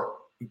were,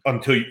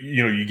 until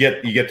you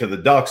get to the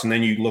Ducks, and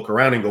then you look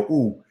around and go,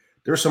 ooh,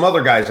 there's some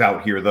other guys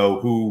out here though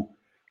who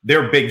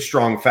they're big,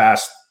 strong,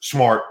 fast,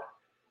 smart,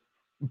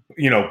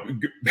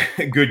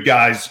 good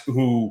guys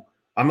who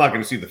I'm not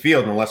going to see the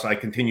field unless I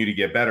continue to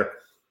get better.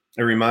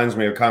 It reminds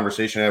me of a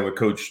conversation I had with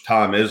Coach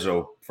Tom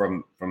Izzo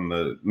from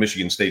the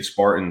Michigan State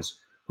Spartans,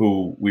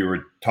 who we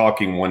were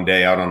talking one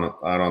day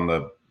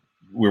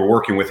we were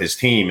working with his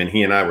team, and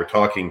he and I were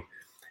talking,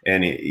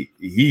 and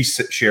he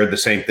shared the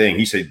same thing.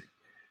 He said,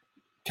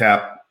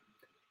 Cap,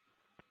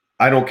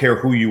 I don't care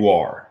who you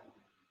are.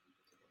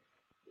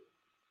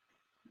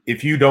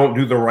 If you don't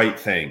do the right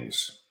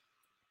things,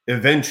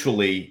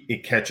 eventually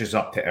it catches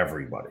up to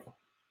everybody.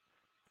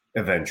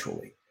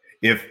 Eventually.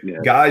 If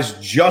guys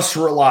just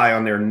rely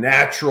on their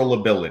natural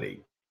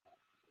ability,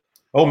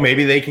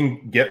 maybe they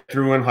can get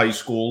through in high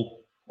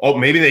school.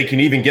 Maybe they can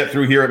even get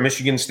through here at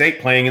Michigan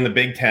State playing in the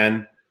Big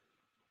Ten.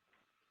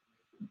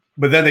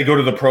 But then they go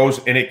to the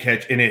pros and it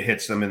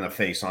hits them in the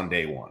face on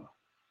day one.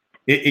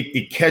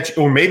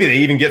 Or maybe they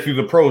even get through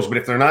the pros, but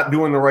if they're not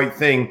doing the right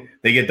thing,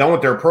 they get done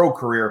with their pro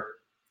career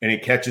and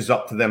it catches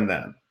up to them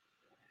then.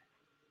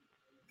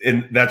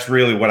 And that's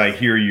really what I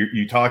hear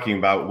you talking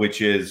about,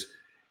 which is,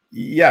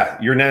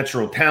 your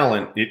natural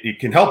talent, it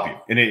can help you,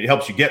 and it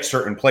helps you get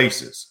certain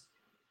places.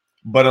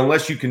 But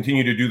unless you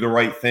continue to do the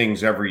right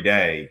things every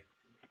day,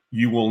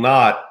 you will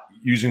not,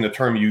 using the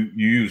term you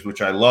used,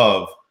 which I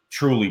love,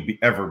 truly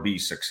ever be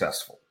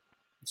successful.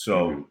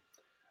 So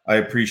I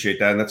appreciate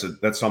that. And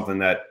that's something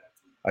that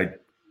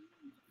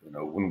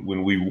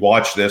when we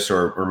watch this,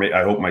 or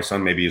I hope my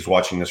son maybe is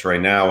watching this right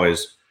now, I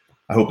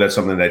hope that's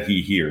something that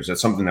he hears.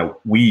 That's something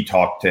that we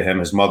talk to him,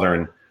 his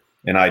mother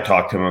and I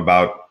talk to him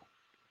about.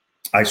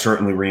 I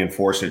certainly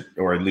reinforce it,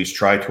 or at least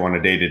try to, on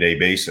a day-to-day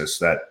basis,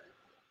 that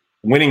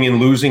winning and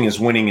losing is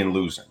winning and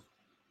losing.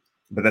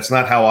 But that's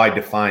not how I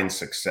define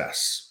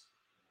success.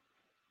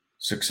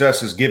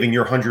 Success is giving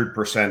your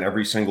 100%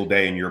 every single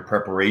day in your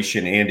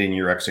preparation and in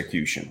your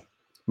execution.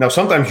 Now,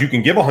 sometimes you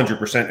can give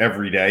 100%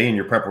 every day in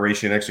your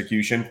preparation and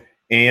execution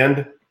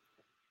and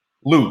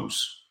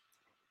lose.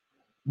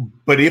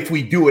 But if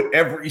we do it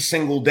every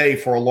single day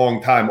for a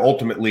long time,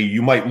 ultimately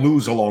you might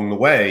lose along the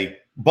way.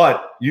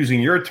 But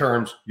using your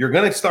terms, you're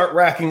going to start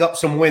racking up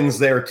some wins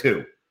there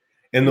too.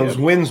 And those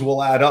wins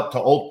will add up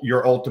to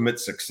your ultimate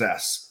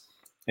success.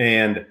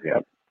 And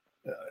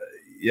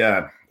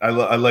I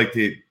like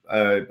to,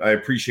 I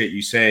appreciate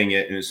you saying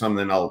it. And it's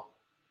something I'll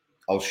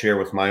share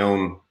with my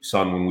own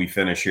son when we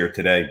finish here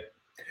today.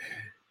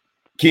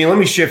 Keanon, let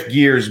me shift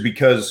gears,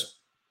 because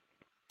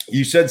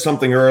you said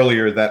something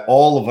earlier that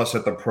all of us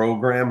at the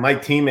program, my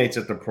teammates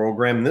at the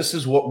program, this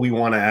is what we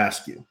want to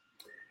ask you.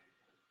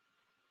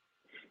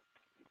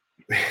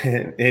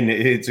 And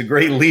it's a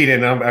great lead,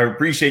 and I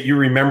appreciate you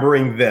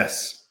remembering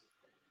this.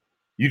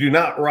 You do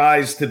not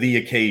rise to the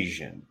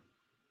occasion.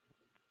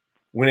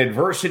 When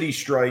adversity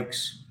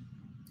strikes,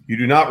 you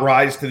do not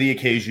rise to the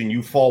occasion.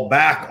 You fall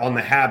back on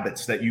the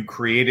habits that you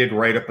created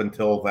right up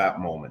until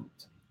that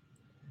moment.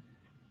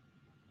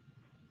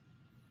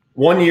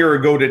 1 year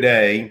ago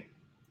today,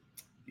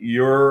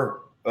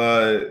 you're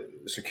a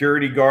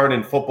security guard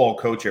and football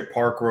coach at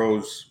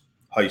Parkrose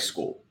High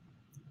School.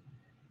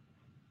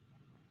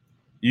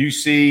 You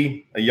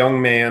see a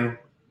young man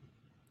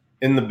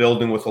in the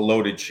building with a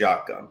loaded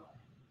shotgun.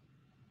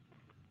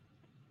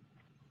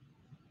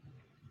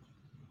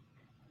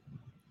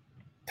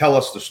 Tell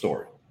us the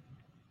story.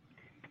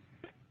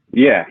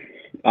 Yeah.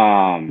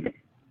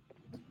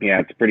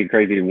 It's pretty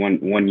crazy.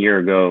 One year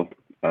ago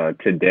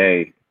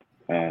today,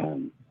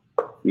 it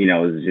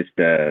was just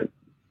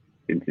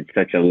it's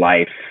such a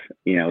life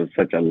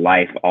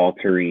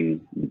altering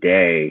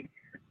day.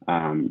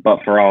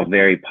 But for all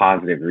very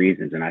positive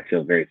reasons. And I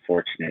feel very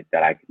fortunate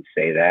that I can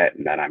say that,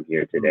 and that I'm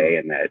here today,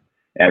 and that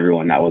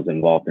everyone that was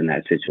involved in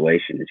that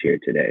situation is here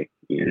today,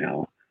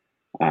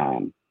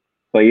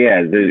 But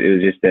yeah,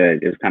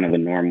 it was kind of a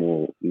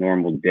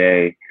normal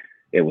day.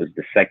 It was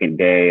the second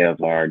day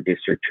of our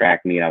district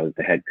track meet. I was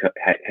the head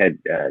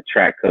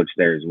track coach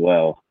there as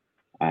well.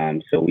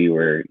 So we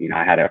were,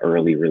 I had an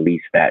early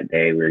release that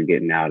day. We were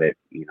getting out at,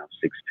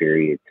 6th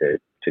period to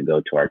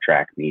go to our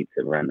track meet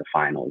to run the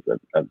finals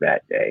of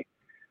that day.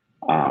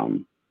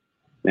 And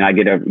I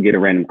get a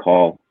random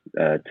call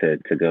to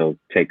go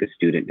take a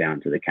student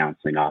down to the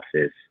counseling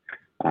office.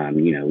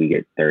 We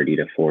get 30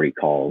 to 40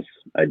 calls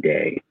a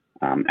day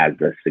as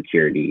the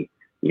security,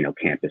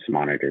 campus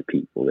monitor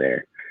people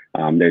there.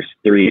 There's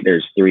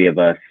three of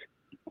us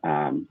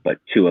but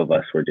two of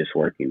us were just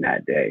working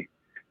that day.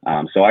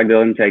 So I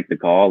go and take the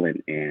call,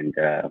 and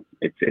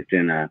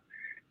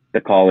the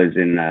call is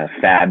in a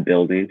Fab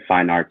building,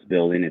 Fine Arts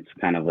building. It's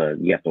kind of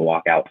you have to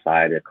walk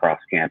outside across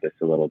campus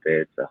a little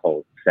bit. It's a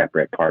whole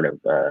separate part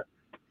of the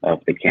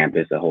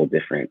campus, a whole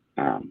different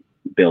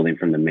building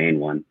from the main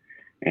one.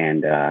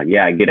 And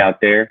I get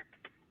out there,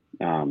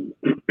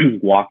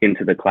 walk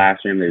into the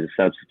classroom. There's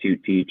a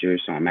substitute teacher,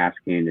 so I'm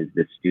asking, is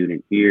this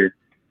student here?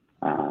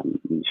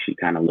 She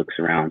kind of looks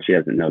around. She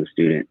doesn't know the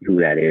student, who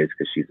that is,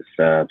 because she's a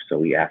sub. So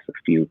we ask a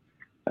few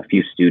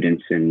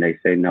students, and they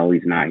say, no,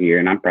 he's not here.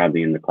 And I'm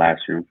probably in the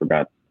classroom for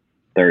about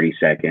 30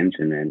 seconds.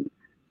 And then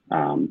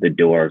the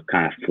door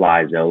kind of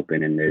flies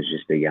open, and there's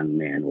just a young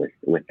man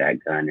with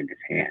that gun in his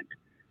hand.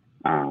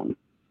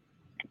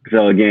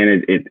 So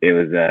again, it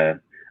was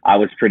I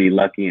was pretty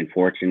lucky and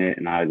fortunate,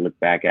 and I look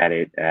back at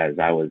it as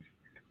I was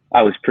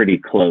pretty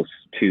close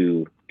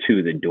to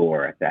the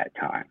door at that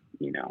time.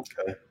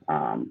 Okay.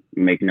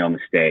 Make no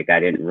mistake, I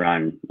didn't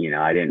run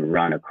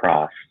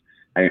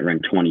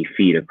 20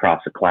 feet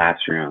across a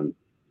classroom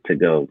to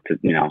go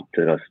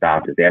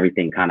stop it.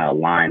 Everything kind of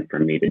aligned for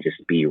me to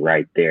just be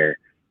right there,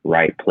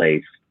 right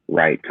place,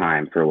 right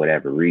time for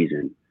whatever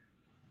reason.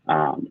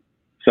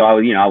 So I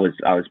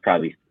was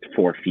probably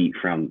 4 feet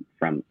from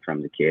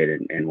the kid,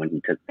 and when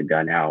he took the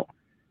gun out,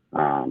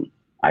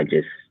 I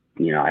just,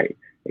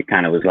 it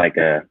kind of was like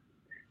it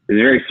was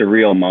a very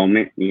surreal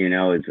moment.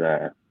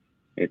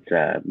 It's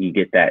you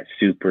get that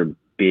super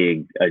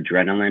big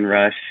adrenaline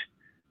rush,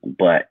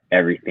 but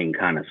everything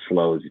kind of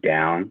slows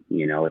down.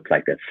 It's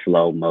like a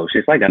slow motion.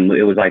 It's like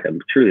it was like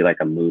truly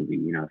like a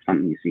movie.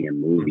 Something you see in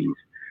movies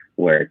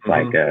where it's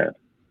like a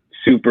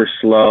super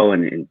slow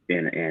and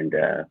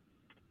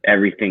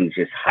everything's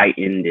just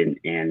heightened,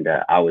 and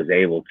I was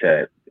able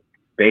to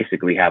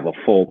basically have a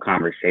full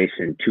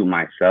conversation to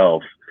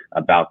myself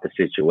about the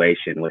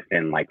situation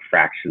within like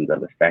fractions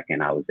of a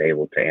second. I was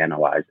able to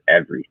analyze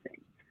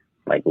everything,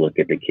 like look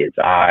at the kid's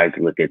eyes,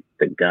 look at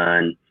the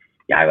gun.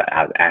 I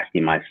was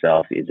asking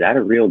myself, is that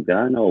a real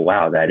gun? Oh,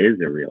 wow, that is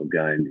a real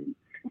gun.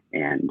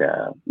 And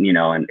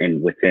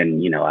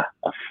within,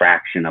 a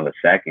fraction of a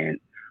second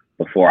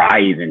before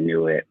I even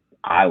knew it,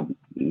 I,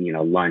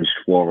 lunged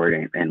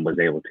forward and was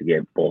able to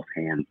get both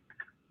hands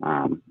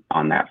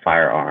on that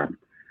firearm.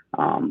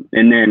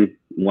 And then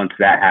once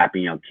that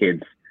happened,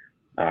 kids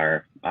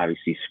are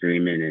obviously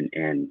screaming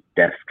and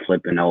desks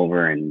flipping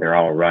over, and they're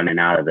all running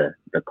out of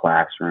the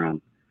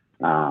classroom.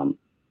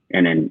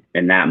 And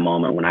in that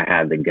moment, when I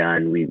had the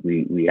gun,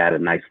 we had a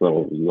nice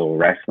little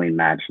wrestling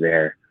match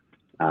there.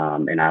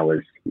 And I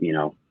was,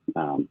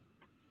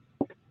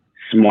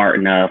 smart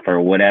enough or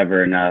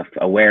whatever enough,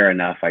 aware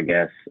enough, I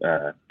guess,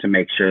 to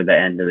make sure the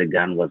end of the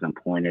gun wasn't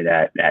pointed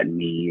at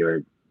me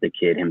or the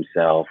kid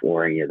himself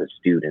or any of the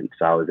students.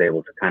 So I was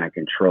able to kind of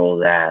control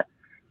that,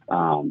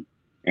 and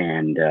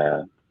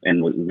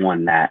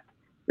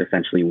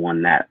essentially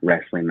won that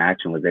wrestling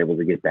match and was able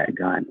to get that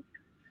gun.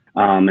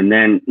 And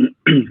then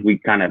we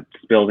kind of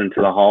spilled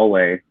into the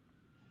hallway,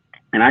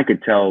 and I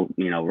could tell,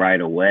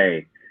 right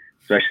away,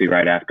 especially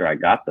right after I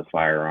got the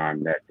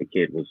firearm, that the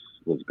kid was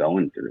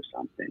going through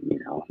something.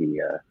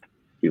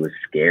 He was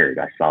scared.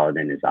 I saw it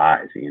in his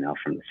eyes.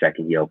 From the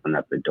second he opened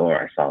up the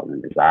door, I saw it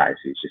in his eyes.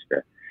 He's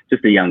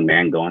just a young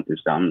man going through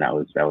something that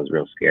was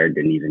real scared.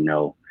 Didn't even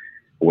know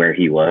where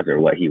he was or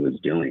what he was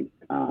doing.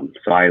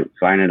 So I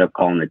ended up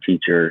calling the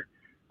teacher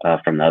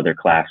from the other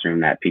classroom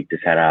that peeked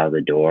his head out of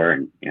the door,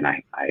 and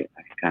I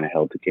kind of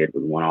held the kid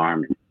with one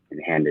arm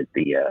and handed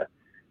the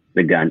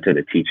gun to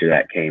the teacher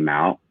that came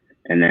out.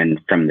 And then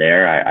from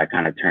there, I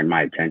kind of turned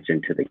my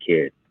attention to the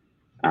kid.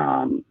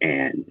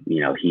 And,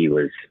 he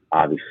was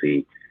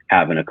obviously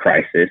having a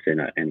crisis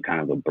and kind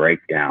of a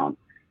breakdown.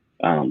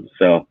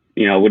 So,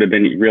 it would have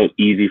been real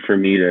easy for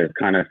me to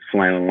kind of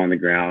slam him on the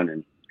ground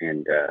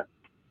and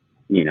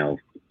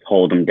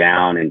hold him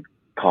down and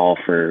call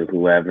for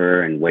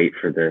whoever and wait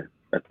for the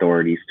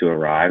authorities to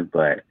arrive.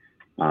 But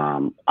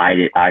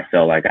I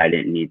felt like I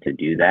didn't need to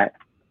do that.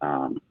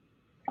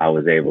 I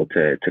was able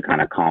to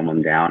kind of calm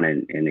him down.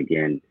 And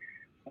again,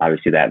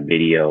 obviously that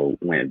video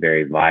went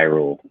very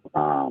viral,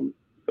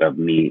 of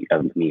me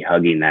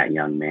hugging that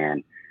young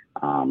man.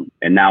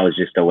 And that was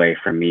just a way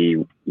for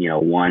me,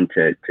 one,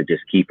 to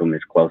just keep him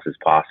as close as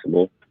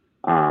possible,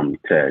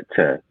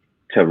 to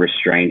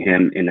restrain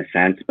him in a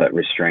sense, but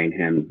restrain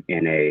him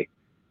in a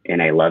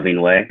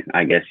loving way,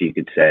 I guess you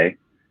could say.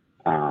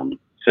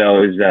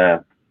 So it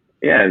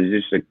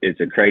was, it's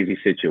a crazy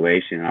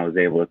situation. I was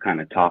able to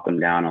kind of talk him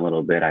down a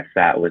little bit. I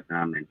sat with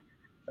him, and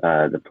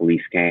the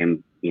police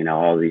came,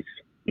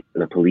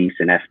 the police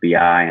and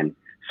FBI and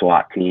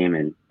SWAT team.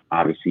 And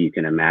obviously you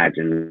can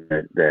imagine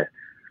the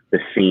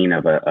scene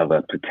of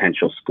a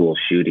potential school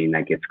shooting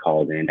that gets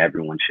called in.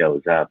 Everyone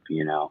shows up,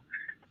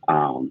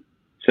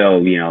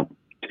 So,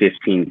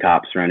 15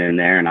 cops run in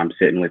there, and I'm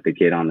sitting with the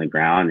kid on the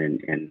ground,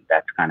 and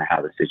that's kind of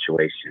how the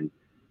situation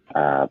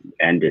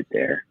ended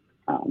there.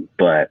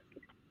 But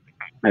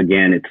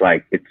again, it's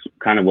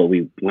kind of what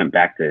we went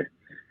back to,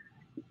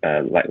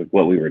 like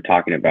what we were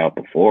talking about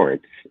before.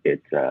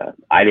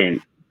 I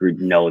didn't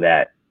know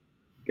that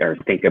or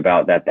think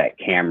about that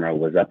camera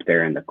was up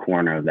there in the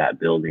corner of that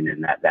building,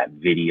 and that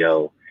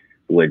video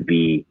would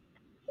be,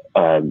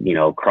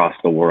 across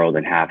the world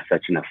and have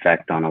such an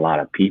effect on a lot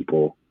of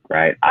people,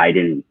 right?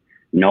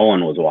 No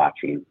one was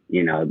watching,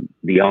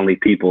 the only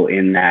people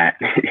in that,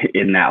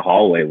 in that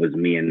hallway was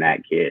me and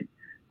that kid.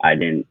 I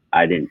didn't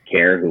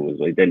care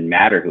it didn't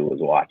matter who was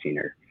watching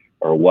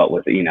or what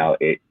was,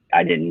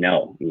 I didn't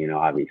know,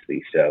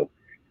 obviously. So,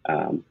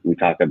 we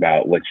talk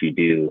about what you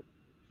do,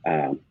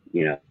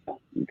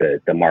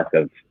 the mark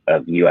of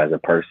you as a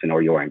person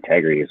or your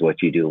integrity is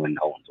what you do when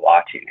no one's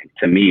watching. And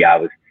to me,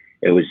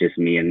 it was just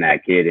me and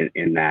that kid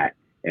in that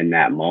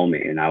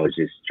moment. And I was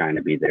just trying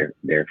to be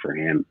there for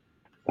him.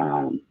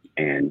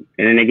 And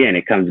then again,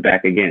 it comes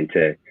back again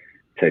to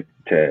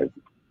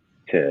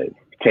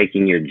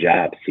taking your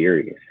job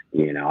serious.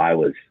 I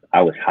was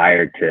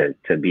hired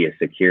to be a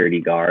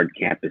security guard,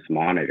 campus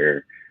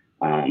monitor.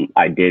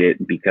 I did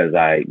it because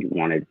I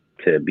wanted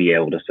to be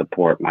able to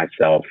support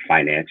myself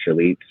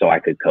financially so I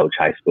could coach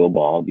high school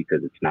ball,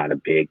 because it's not a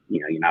big,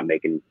 you're not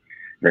making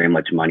very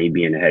much money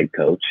being a head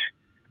coach.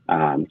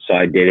 So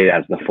I did it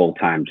as the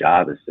full-time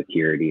job as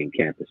security and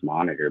campus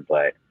monitor,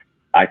 but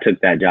I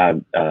took that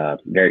job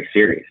very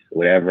serious.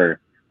 Whatever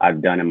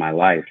I've done in my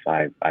life,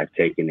 I've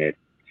taken it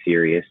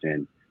serious.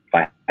 And if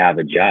I have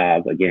a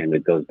job, again,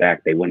 it goes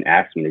back, they wouldn't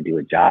ask me to do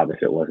a job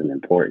if it wasn't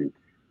important.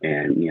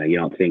 And, you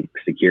don't think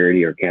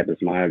security or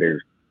campus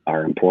monitors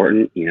are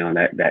important, and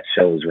that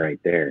shows right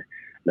there.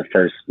 The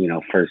first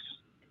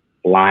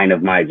line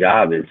of my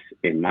job is,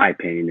 in my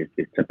opinion,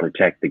 is to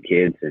protect the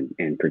kids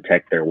and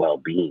protect their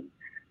well-being.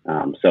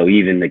 So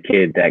even the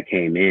kid that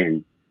came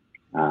in,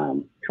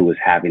 who was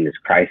having this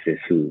crisis,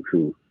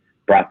 who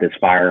brought this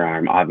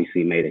firearm,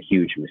 obviously made a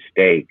huge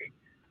mistake.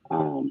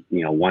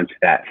 Once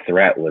that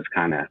threat was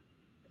kind of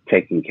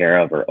taken care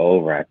of or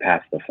over, I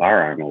passed the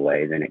firearm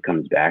away. Then it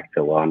comes back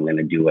to, well, I'm going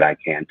to do what I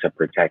can to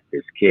protect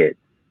this kid.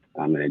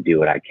 I'm going to do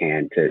what I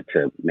can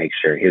to make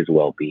sure his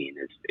well-being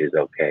is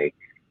okay,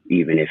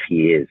 even if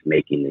he is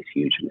making this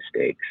huge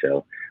mistake.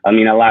 So, a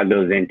lot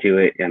goes into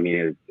it.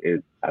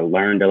 I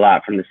learned a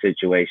lot from the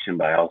situation,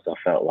 but I also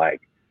felt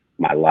like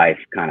my life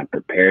kind of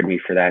prepared me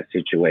for that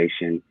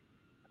situation.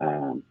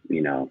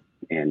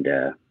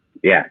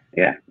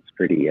 It's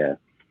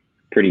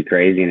pretty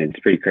crazy. And it's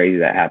pretty crazy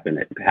that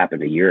happened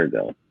a year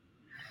ago.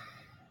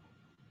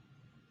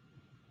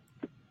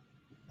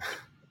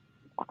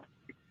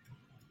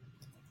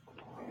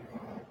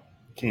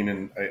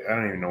 Keanon, I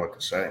don't even know what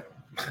to say.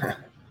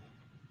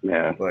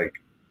 Yeah. Like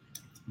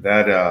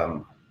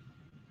that,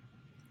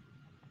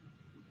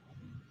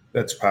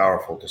 that's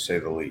powerful to say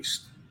the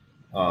least.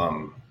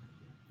 I'll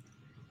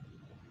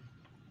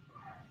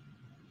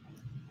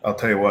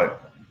tell you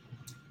what,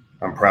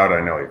 I'm proud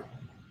I know you.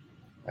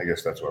 I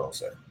guess that's what I'll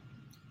say.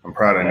 I'm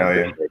proud I know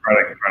you. I'm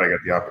proud I got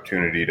the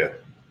opportunity to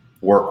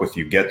work with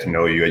you, get to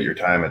know you at your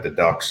time at the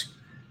Ducks.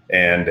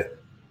 And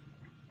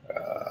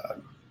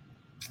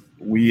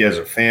we as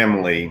a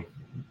family,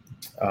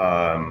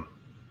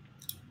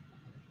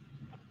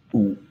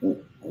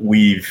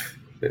 we've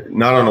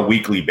not on a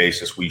weekly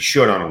basis, we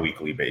should on a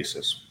weekly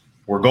basis.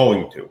 We're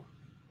going to,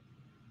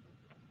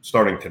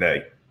 starting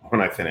today,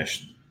 when I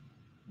finish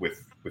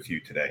with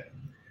you today.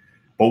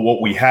 But what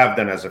we have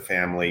done as a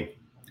family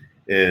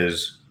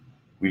is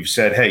we've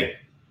said, hey,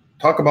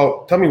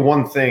 tell me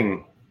one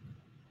thing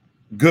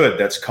good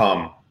that's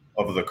come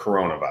of the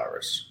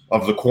coronavirus,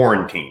 of the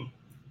quarantine.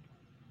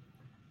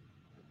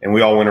 And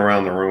we all went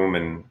around the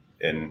room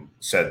and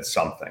said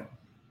something.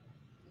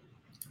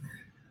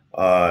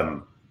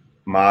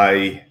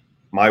 My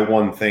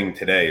one thing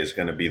today is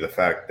going to be the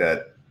fact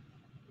that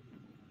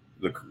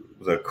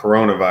the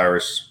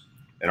coronavirus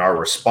and our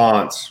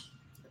response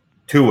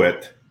to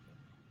it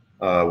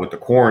with the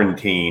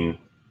quarantine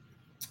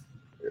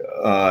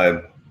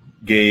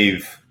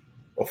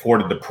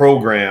afforded the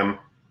program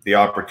the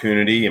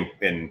opportunity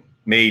and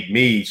made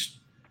me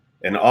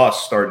and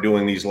us start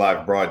doing these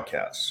live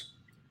broadcasts.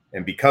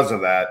 And because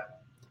of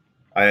that,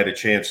 I had a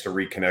chance to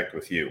reconnect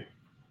with you.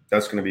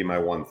 That's going to be my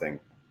one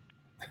thing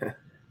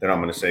that I'm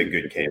going to say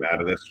good came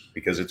out of this,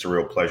 because it's a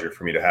real pleasure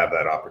for me to have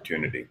that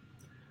opportunity.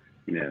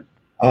 Yeah.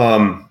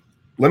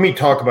 Let me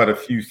talk about a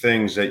few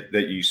things that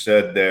you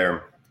said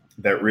there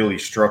that really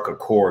struck a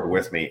chord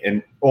with me.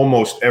 And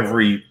almost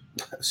every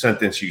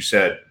sentence you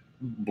said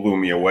blew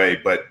me away.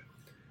 But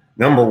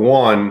number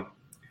one,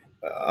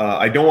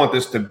 I don't want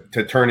this to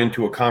turn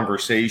into a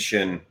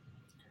conversation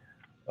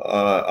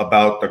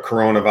about the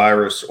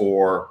coronavirus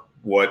or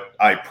what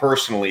I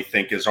personally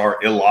think is our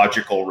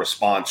illogical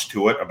response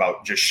to it,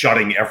 about just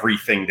shutting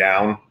everything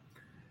down.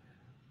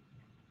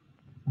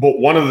 But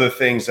one of the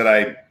things that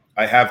I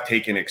have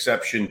taken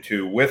exception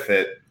to with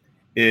it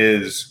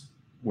is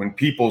when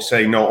people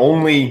say, no,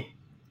 only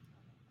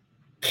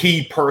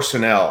key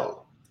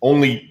personnel,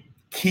 only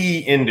key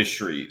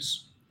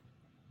industries,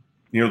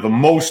 the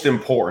most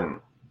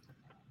important,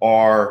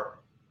 are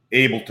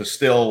able to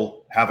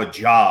still have a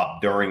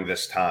job during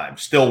this time,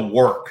 still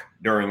work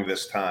during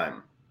this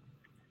time.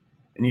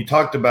 And you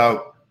talked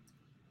about,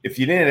 if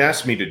you didn't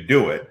ask me to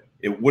do it,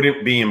 it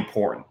wouldn't be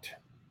important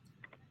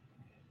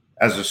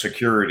as a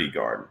security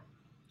guard.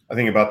 I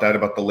think about that,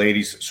 about the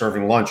ladies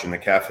serving lunch in the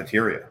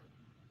cafeteria.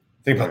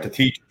 I think about the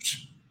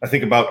teachers. I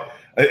think about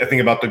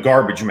the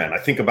garbage men. I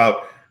think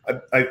about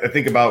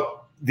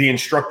the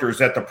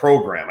instructors at the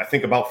program. I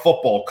think about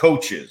football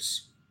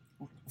coaches,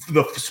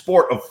 the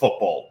sport of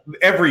football,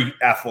 every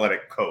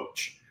athletic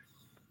coach,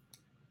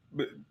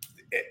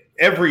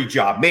 every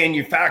job,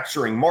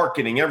 manufacturing,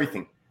 marketing,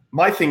 everything.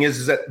 My thing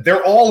is that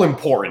they're all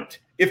important.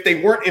 If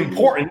they weren't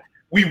important,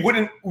 you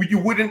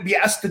wouldn't be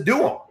asked to do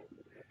them.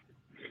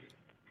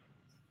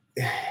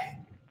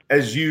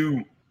 As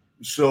you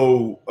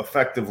so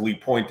effectively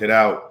pointed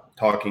out,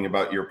 talking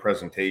about your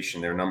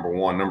presentation there, number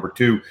one. Number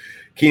two,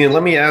 Keanon,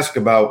 let me ask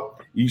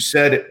about, you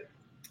said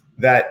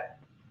that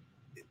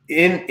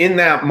in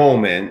that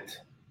moment,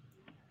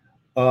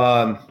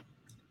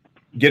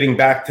 getting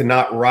back to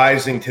not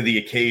rising to the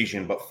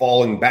occasion, but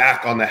falling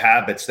back on the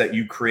habits that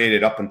you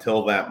created up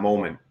until that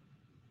moment.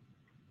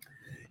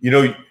 You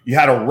know, you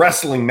had a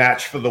wrestling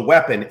match for the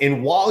weapon.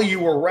 And while you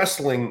were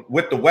wrestling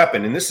with the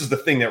weapon, and this is the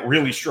thing that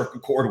really struck a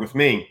chord with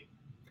me,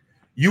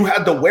 you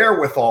had the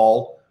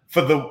wherewithal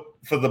for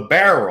the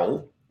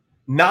barrel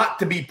not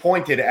to be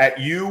pointed at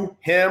you,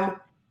 him,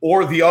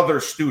 or the other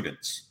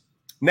students.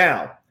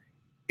 Now,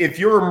 if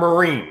you're a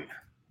Marine,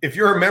 if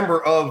you're a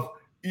member of,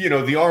 you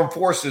know, the armed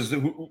forces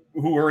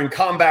who are in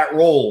combat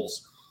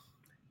roles,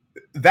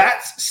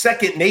 that's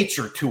second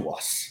nature to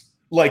us.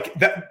 Like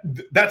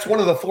that's one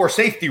of the 4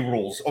 safety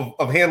rules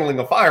of handling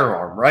a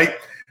firearm, right?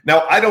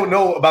 Now, I don't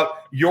know about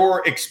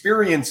your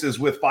experiences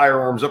with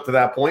firearms up to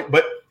that point,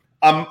 but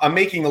I'm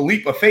making a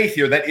leap of faith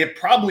here that it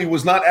probably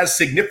was not as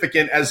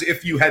significant as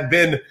if you had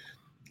been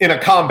in a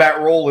combat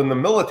role in the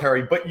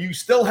military, but you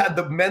still had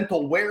the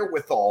mental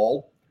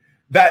wherewithal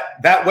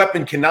that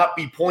weapon cannot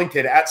be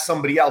pointed at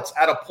somebody else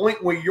at a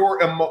point where your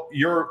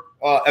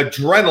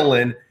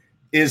adrenaline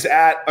is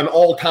at an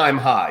all-time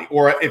high.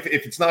 Or if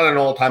it's not an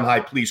all-time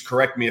high, please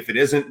correct me if it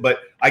isn't, but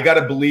I got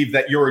to believe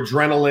that your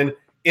adrenaline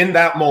in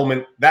that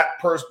moment, that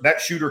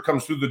shooter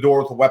comes through the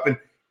door with a weapon,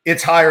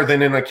 it's higher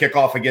than in a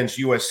kickoff against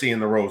USC in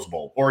the Rose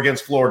Bowl or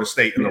against Florida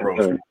State in the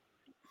Rose Bowl.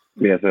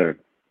 Yes, sir.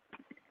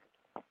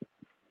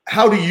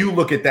 How do you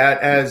look at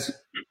that as,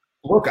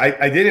 look,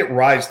 I didn't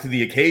rise to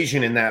the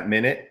occasion in that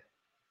minute.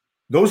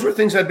 Those were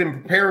things I've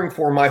been preparing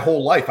for my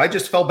whole life. I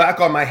just fell back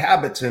on my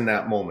habits in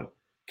that moment.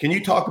 Can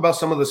you talk about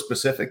some of the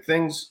specific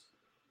things,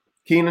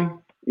 Keanon?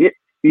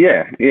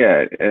 Yeah.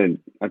 And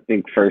I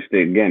think first,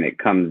 again, it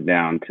comes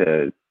down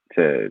to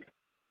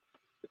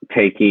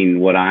taking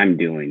what I'm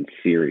doing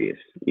serious.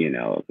 You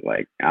know,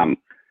 like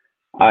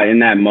in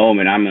that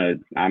moment,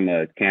 I'm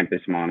a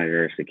campus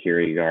monitor,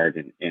 security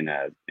guard in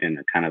a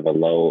kind of a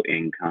low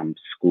income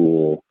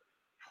school,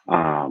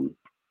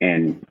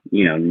 and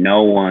you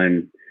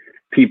know,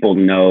 people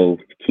know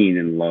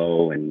Keanon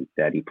Lowe and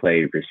that he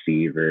played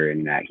receiver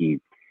and that he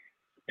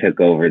took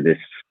over this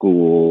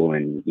school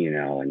and, you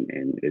know,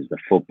 and is the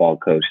football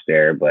coach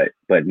there, but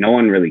no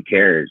one really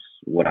cares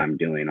what I'm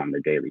doing on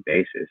the daily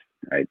basis,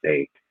 right?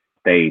 They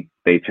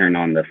turn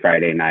on the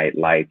Friday Night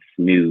Lights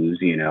news,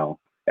 you know,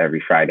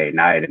 every Friday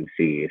night and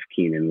see if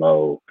Keanon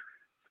Lowe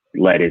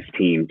led his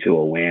team to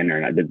a win or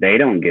not. They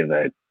don't give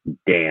a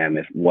damn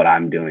if what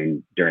I'm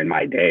doing during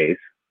my days,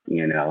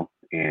 you know,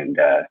 and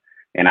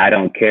I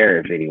don't care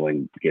if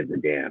anyone gives a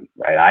damn,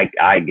 right?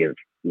 I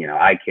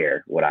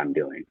care what I'm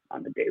doing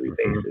on a daily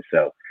basis.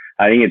 So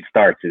I think it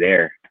starts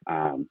there,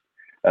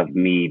 of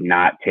me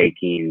not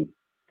taking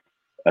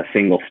a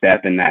single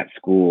step in that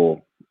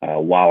school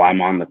while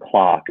I'm on the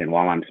clock and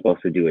while I'm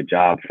supposed to do a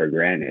job for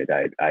granted.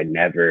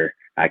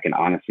 I can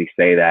honestly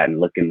say that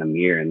and look in the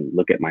mirror and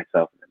look at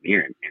myself in the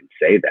mirror and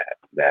say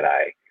that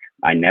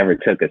I never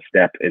took a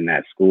step in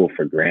that school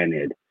for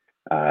granted.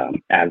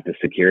 As the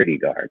security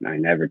guard, and I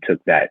never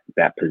took that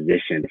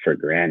position for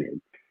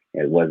granted.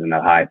 It wasn't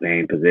a high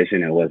paying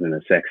position. It wasn't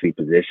a sexy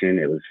position.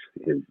 It was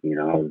you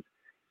know, I was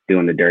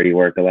doing the dirty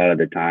work a lot of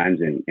the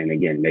times, and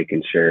again,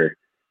 making sure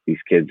these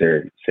kids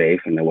are safe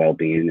and the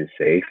well-being is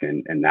safe.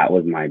 And that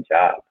was my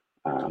job.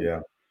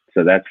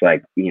 So that's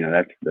like, you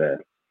know,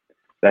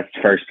 that's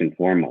first and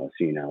foremost,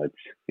 you know,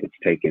 it's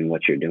taking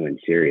what you're doing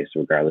serious,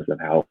 regardless of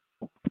how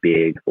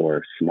big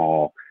or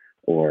small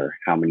or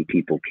how many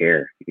people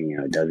care. You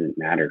know, it doesn't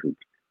matter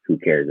who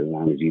cares, as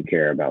long as you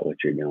care about what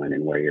you're doing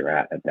and where you're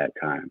at that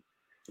time.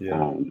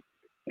 And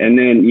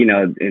then, you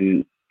know,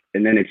 and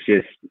then it's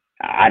just,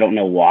 I don't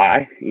know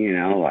why, you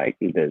know, like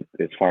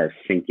as far as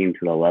sinking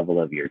to the level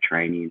of your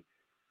training,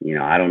 you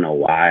know, I don't know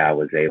why I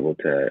was able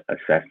to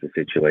assess the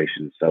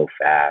situation so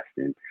fast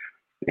and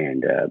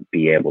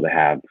be able to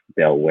have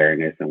the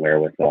awareness and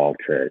wherewithal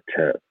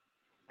to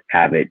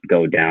have it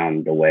go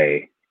down the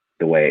way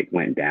it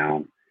went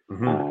down.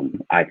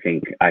 I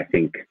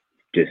think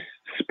just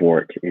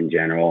sport in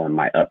general and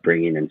my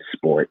upbringing in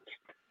sports,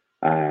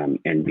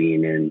 and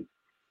being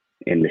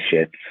in the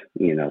shits,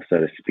 you know, so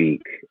to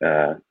speak,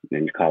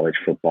 in college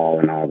football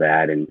and all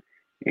that. And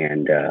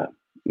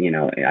you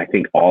know, I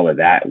think all of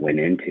that went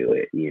into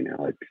it, you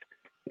know,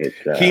 it's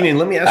Keanon,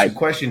 let me ask you a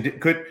question.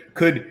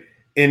 Could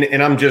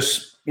and I'm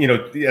just,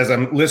 as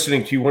I'm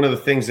listening to you, one of the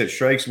things that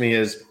strikes me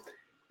is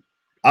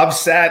I've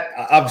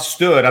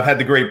had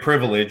the great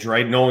privilege,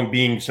 right, knowing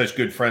being such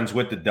good friends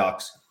with the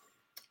Ducks,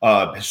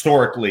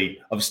 historically,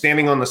 of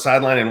standing on the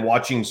sideline and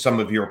watching some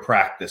of your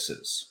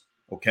practices.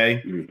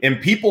 Okay. And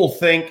people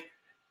think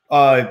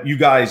you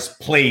guys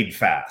played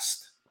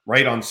fast,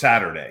 right, on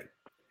Saturday.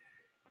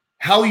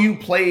 How you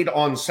played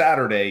on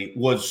Saturday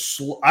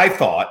I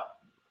thought,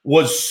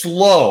 was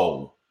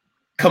slow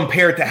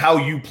compared to how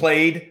you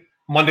played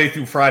Monday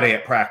through Friday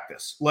at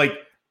practice. Like,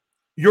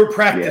 your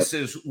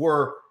practices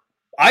were,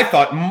 I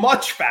thought,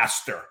 much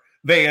faster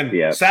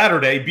than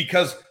Saturday,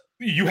 because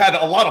you had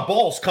a lot of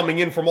balls coming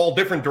in from all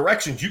different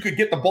directions. You could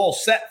get the ball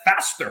set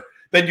faster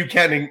than you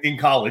can in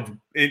college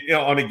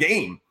on a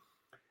game.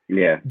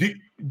 Yeah.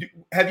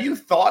 Have you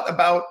thought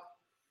about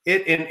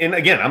it? And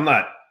again, I'm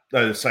not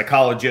a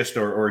psychologist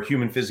or a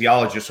human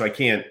physiologist, so I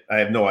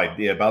have no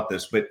idea about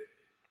this, but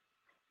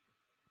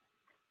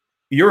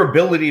your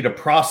ability to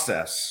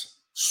process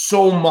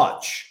so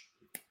much,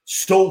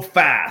 so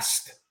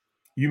fast,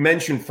 you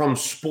mentioned from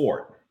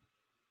sport,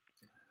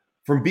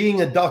 from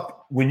being a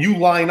Duck, when you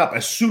line up,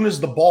 as soon as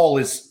the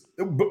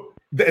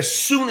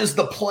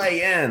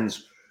play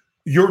ends,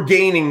 you're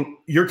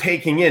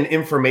taking in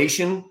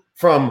information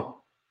from,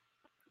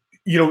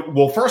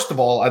 well, first of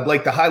all, I'd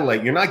like to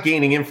highlight, you're not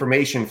gaining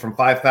information from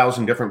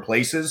 5,000 different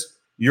places.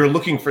 You're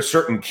looking for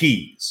certain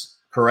keys,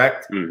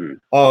 correct?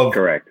 Mm-hmm.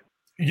 Correct.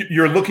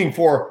 You're looking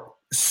for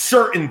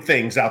certain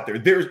things out there.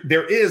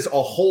 There is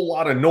a whole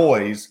lot of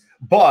noise,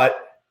 but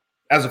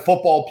as a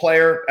football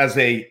player, as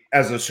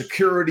a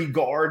security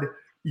guard,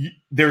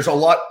 there's a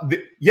lot.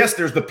 Yes,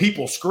 there's the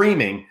people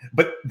screaming,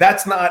 but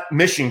that's not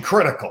mission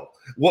critical.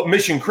 What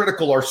mission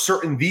critical are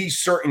these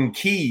certain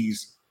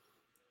keys.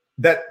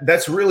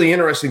 That's really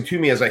interesting to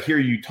me as I hear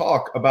you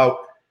talk about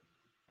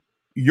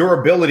your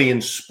ability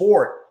in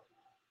sport,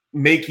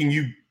 making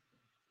you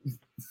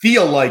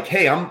feel like,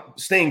 hey, I'm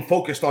staying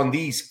focused on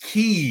these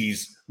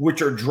keys,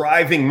 which are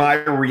driving my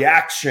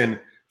reaction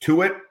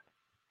to it.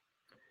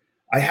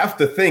 I have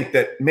to think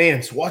that,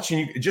 man, watching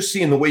you, just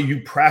seeing the way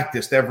you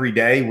practiced every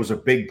day was a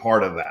big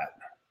part of that.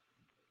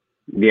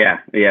 Yeah.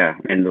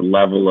 And the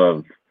level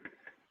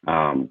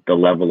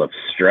of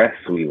stress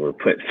we were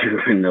put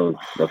through in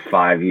the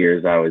 5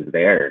 years I was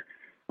there,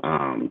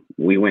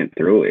 we went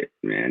through it,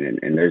 man.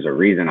 And there's a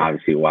reason,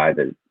 obviously, why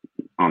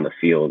on the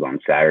field on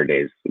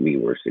Saturdays we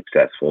were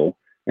successful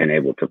and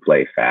able to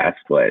play fast.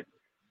 But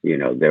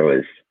there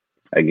was,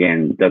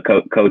 again, the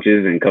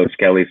coaches and Coach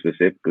Kelly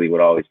specifically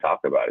would always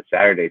talk about it.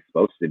 Saturday's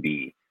supposed to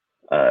be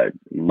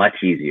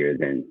much easier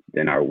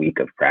than our week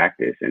of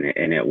practice,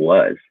 and it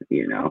was.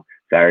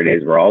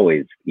 Saturdays were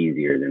always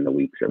easier than the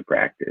weeks of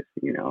practice.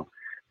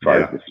 As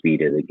far as the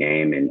speed of the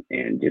game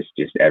and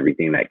just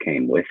everything that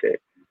came with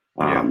it.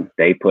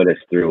 They put us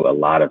through a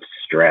lot of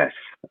stress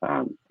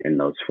in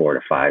those 4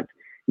 to 5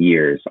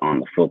 years on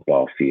the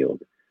football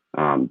field.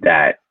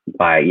 That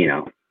by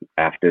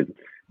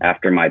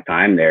after my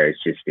time there,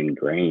 it's just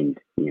ingrained.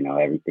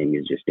 Everything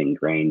is just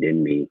ingrained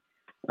in me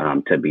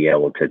to be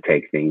able to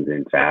take things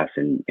in fast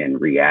and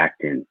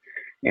react.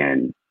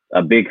 And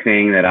a big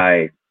thing that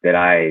I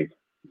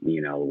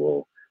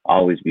will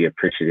always be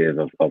appreciative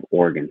of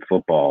Oregon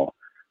football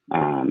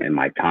and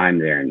my time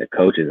there and the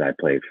coaches I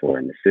played for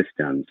and the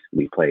systems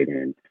we played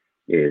in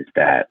is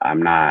that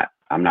I'm not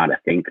a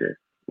thinker.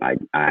 I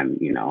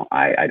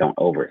don't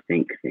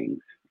overthink things.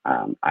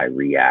 I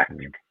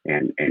react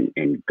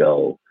and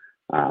go.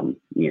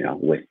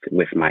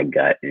 With my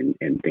gut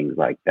and things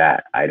like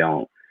that.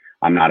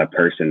 I'm not a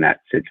person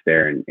that sits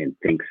there and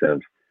thinks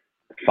of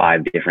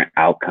 5 different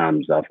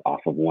outcomes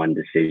off of one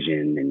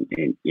decision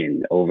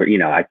and over,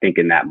 I think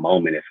in that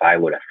moment, if I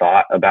would have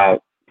thought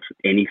about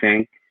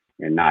anything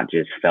and not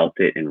just felt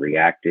it and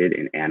reacted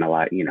and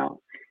analyzed,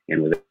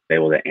 and was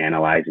able to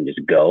analyze and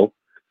just go,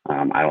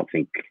 I don't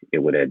think it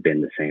would have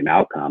been the same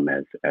outcome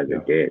as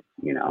it did,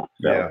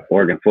 So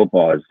Oregon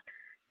football is,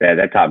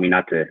 that taught me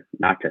not to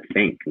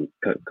think. And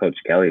Coach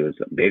Kelly was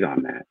big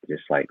on that.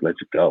 Just like, let's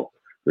go,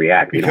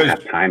 react. We don't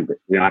have time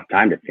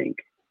to think.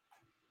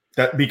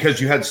 That because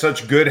you had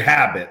such good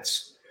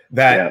habits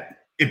that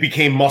it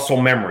became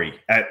muscle memory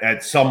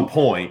at some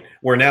point,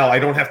 where now I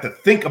don't have to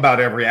think about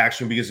every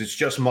action because it's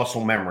just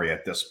muscle memory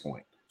at this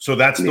point. So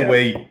that's the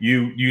way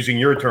using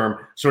your term.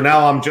 So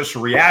now I'm just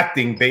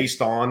reacting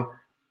based on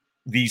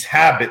these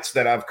habits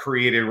that I've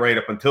created right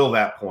up until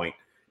that point.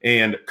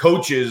 And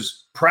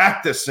coaches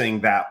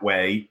practicing that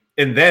way,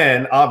 and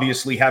then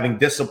obviously having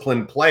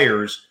disciplined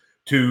players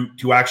to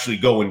actually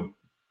go and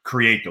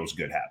create those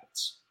good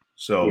habits.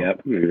 So,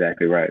 yep, you're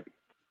exactly right.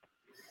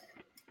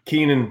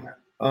 Keanon,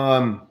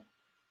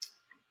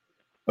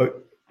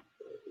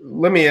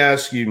 let me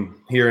ask you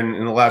here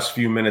in the last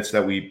few minutes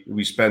that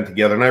we spent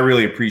together, and I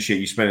really appreciate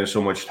you spending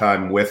so much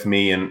time with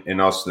me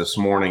and us this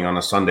morning on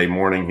a Sunday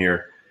morning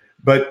here.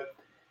 But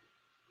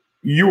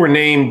you were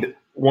named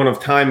one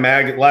of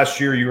last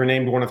year. You were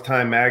named one of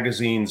Time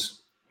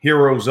Magazine's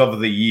Heroes of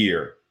the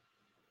Year.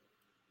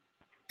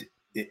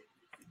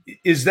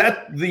 Is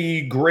that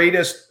the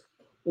greatest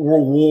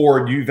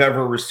reward you've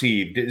ever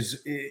received?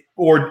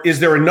 Or is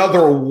there another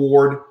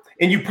award?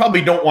 And you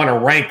probably don't want to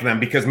rank them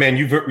because, man,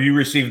 you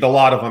received a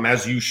lot of them,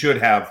 as you should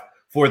have,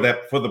 for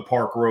the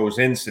Parkrose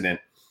incident.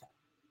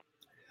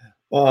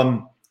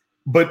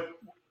 But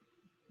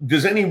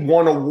does any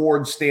one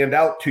award stand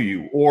out to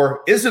you,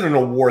 or is it an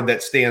award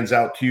that stands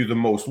out to you the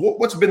most?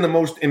 What's been the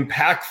most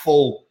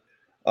impactful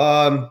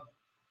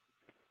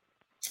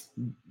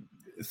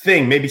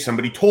thing maybe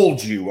somebody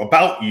told you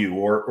about you,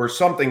 or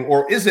something?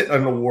 Or is it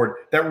an award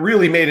that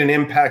really made an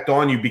impact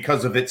on you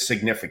because of its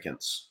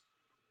significance?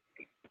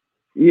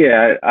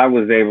 Yeah, I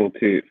was able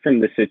to,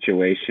 from the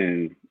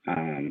situation,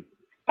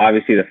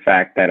 obviously the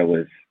fact that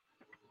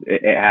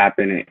it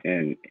happened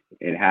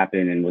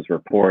and was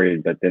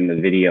reported, but then the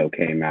video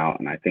came out,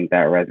 and I think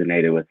that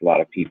resonated with a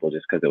lot of people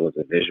just because it was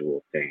a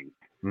visual thing.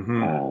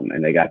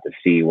 And they got to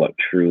see what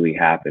truly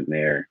happened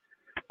there.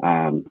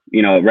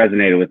 It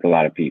resonated with a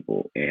lot of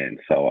people. And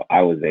so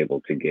I was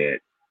able to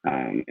get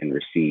and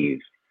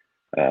receive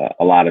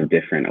a lot of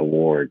different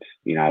awards.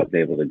 I was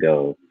able to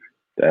go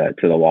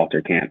to the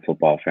Walter Camp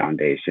Football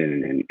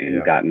Foundation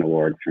and got an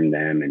award from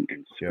them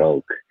and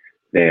spoke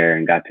there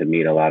and got to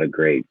meet a lot of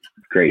great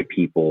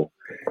people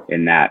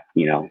in that,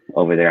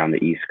 over there on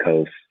the East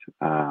Coast.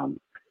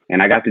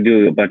 And I got to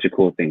do a bunch of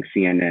cool things.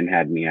 CNN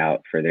had me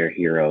out for their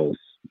Heroes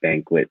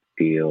banquet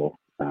deal.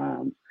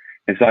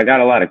 And so I got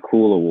a lot of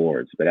cool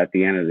awards, but at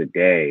the end of the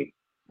day,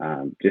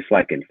 just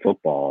like in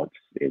football,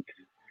 it's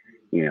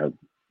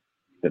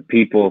the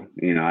people,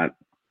 I'm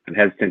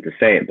hesitant to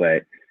say it,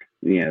 but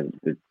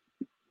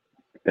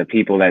the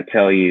people that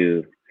tell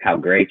you how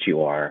great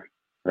you are,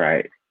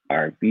 right,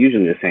 are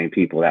usually the same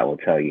people that will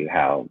tell you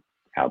how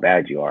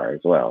bad you are as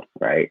well,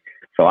 right?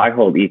 So I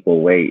hold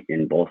equal weight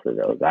in both of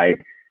those. I've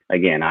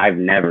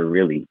never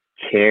really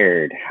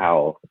cared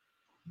how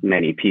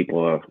many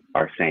people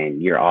are saying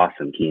you're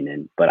awesome,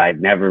 Keanon, but I've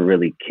never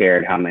really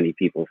cared how many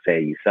people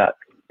say you suck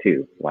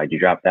too. Why'd you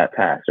drop that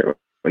pass? Or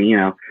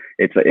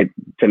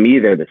to me,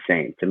 they're the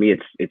same. To me,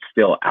 it's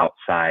still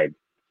outside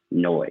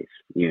noise,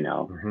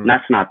 And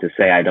that's not to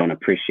say I don't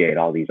appreciate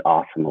all these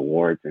awesome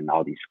awards and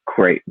all these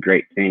great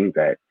things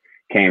that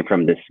came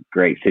from this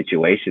great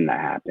situation that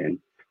happened.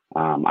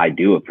 I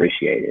do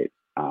appreciate it.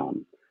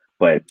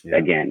 But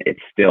again,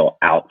 it's still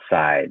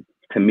outside.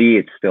 To me,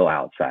 it's still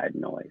outside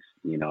noise.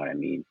 You know what I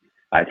mean?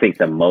 I think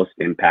the most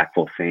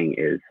impactful thing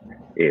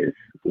is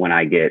when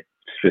I get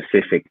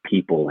specific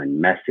people and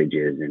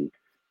messages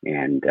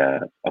and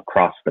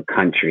across the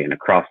country and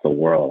across the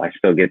world. I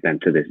still get them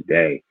to this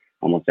day.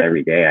 Almost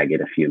every day I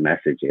get a few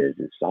messages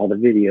and saw the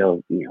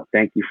video,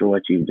 thank you for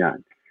what you've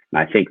done. And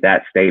I think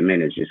that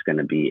statement is just going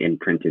to be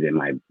imprinted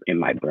in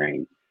my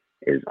brain.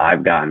 Is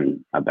I've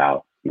gotten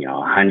about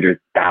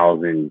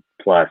 100,000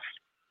 plus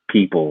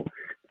people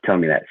tell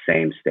me that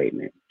same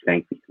statement.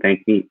 Thank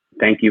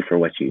you for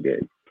what you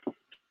did,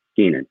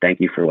 Keanon. Thank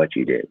you for what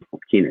you did,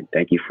 Keanon.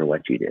 Thank you for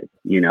what you did.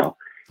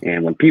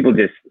 And when people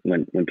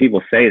when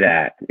people say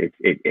that,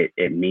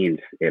 it means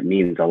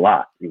a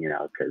lot,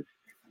 because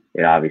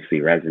it obviously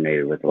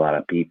resonated with a lot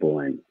of people,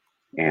 and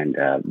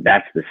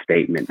that's the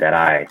statement that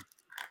I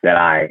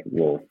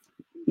will,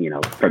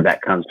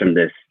 that comes from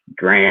this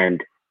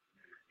grand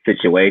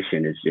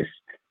situation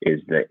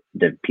is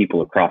the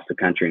people across the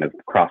country and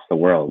across the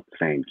world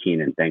saying,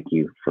 Keanon, thank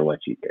you for what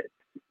you did.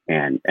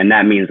 And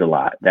that means a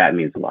lot. That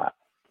means a lot.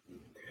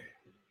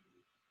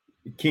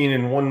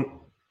 Keanon,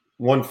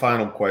 one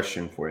final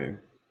question for you.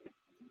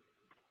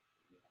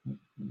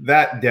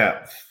 That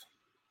depth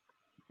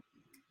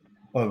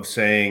of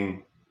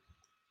saying,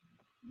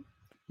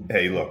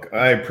 hey, look,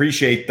 I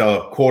appreciate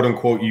the quote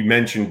unquote, you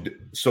mentioned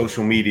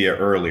social media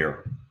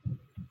earlier.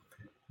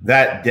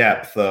 That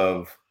depth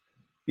of,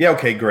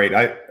 okay, great.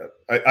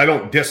 I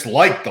don't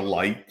dislike the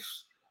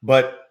likes,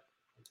 but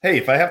hey,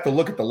 if I have to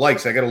look at the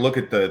likes, I got to look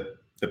at the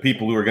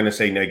people who are going to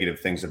say negative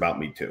things about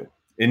me too.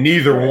 And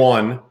neither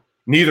one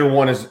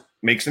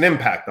makes an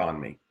impact on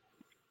me.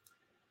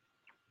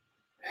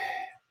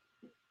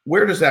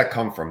 Where does that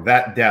come from?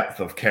 That depth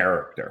of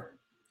character?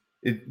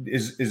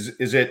 Is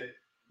it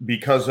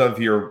because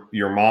of your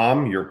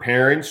mom, your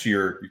parents,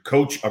 your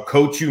coach, a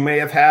coach you may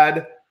have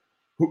had?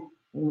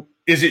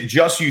 Is it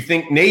just, you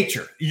think,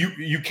 nature?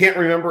 You can't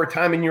remember a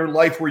time in your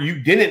life where you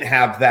didn't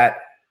have that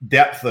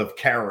depth of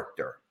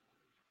character?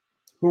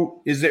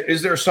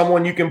 Is there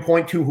someone you can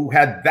point to who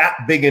had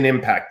that big an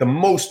impact, the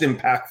most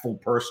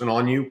impactful person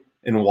on you,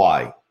 and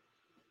why?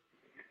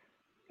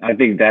 I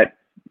think that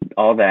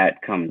all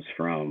that comes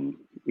from,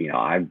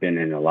 I've been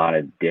in a lot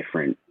of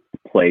different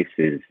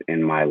places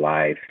in my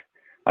life.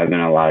 I've been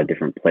in a lot of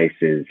different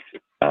places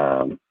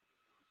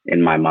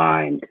in my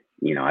mind.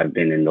 I've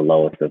been in the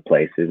lowest of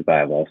places, but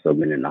I've also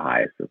been in the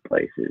highest of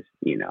places.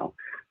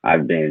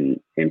 I've been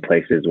in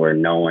places where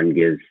no one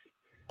gives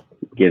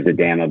a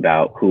damn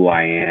about who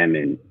I am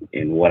and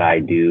what I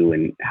do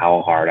and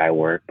how hard I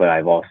work. But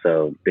I've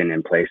also been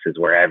in places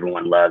where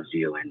everyone loves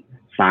you and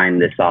sign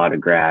this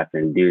autograph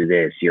and do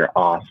this. You're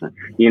awesome.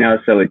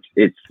 So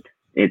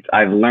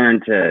I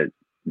learned that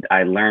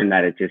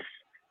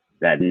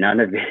that none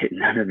of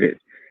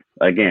it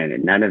again,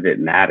 none of it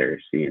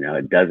matters.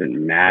 It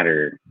doesn't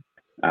matter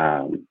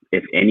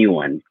if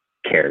anyone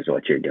cares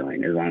what you're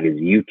doing, as long as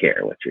you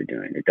care what you're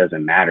doing. It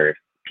doesn't matter if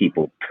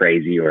people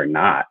praise you or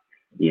not.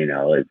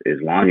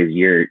 As long as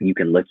you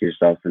can look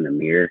yourself in the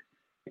mirror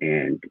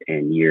and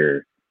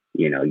you're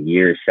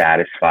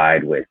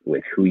satisfied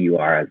with who you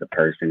are as a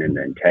person and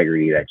the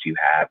integrity that you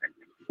have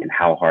and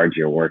how hard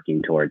you're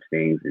working towards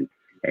things.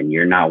 And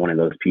you're not one of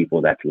those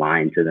people that's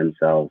lying to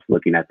themselves,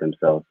 looking at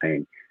themselves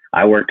saying,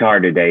 I worked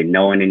hard today,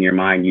 knowing in your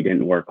mind you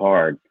didn't work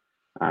hard.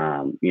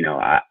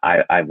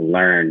 I've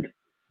learned,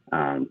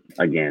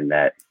 again,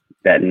 that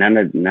none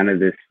of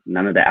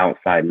the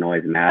outside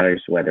noise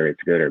matters, whether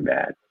it's good or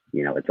bad.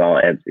 It's all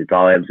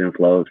ebbs and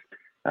flows.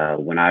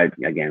 When I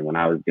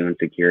was doing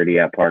security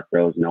at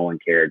Parkrose, no one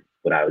cared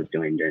what I was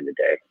doing during the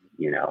day.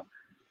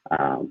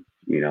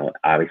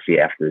 Obviously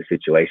after the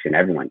situation,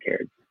 everyone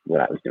cared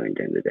what I was doing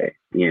during the day.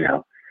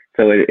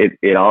 So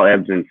it all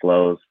ebbs and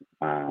flows.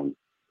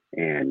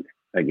 And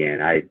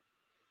again,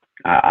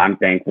 I'm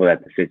thankful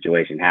that the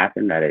situation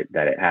happened, that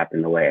it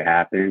happened the way it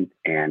happened.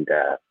 And,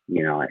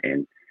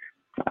 and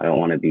I don't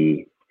want to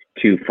be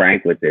too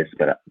frank with this,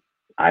 but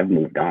I've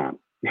moved on.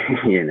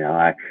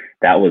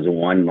 That was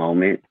one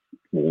moment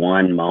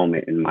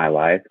in my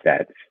life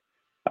that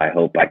I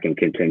hope I can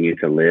continue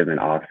to live an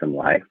awesome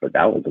life. But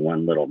that was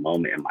one little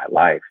moment in my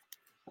life.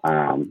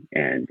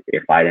 And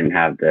if I didn't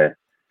have the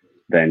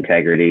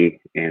integrity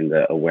and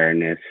the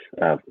awareness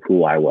of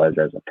who I was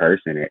as a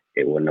person,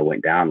 it wouldn't have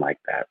went down like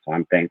that. So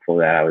I'm thankful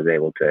that I was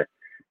able to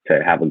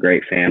have a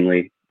great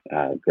family,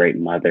 great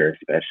mother,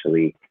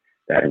 especially,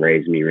 that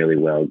raised me really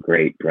well,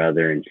 great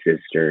brother and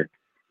sister,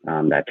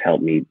 that's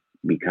helped me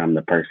become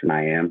the person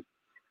I am.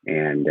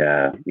 And,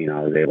 I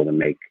was able to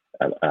make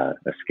a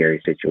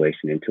scary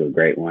situation into a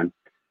great one.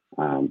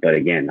 But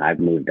again, I've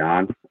moved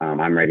on.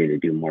 I'm ready to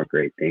do more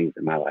great things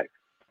in my life.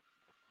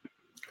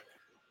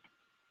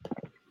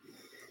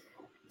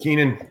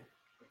 Keanon,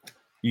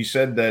 you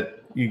said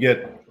that you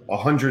get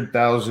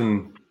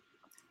 100,000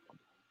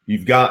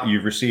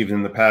 you've received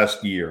in the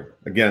past year.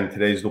 Again,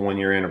 today's the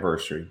 1-year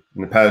anniversary.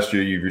 In the past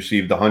year, you've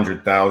received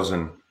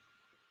 100,000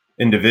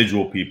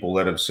 individual people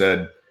that have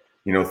said,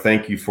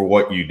 thank you for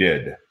what you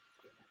did.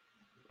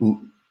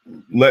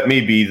 Let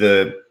me be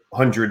the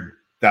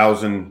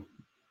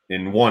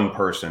 100,001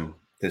 person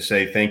to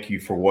say thank you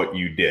for what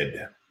you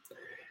did.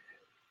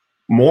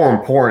 More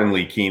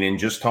importantly, Keanon,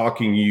 just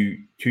talking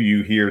to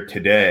you here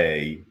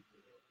today,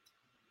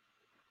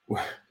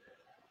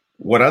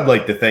 what I'd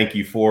like to thank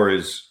you for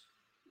is,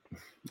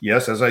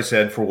 yes, as I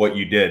said, for what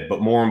you did, but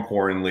more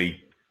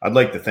importantly, I'd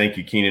like to thank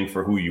you, Keanon,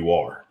 for who you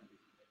are.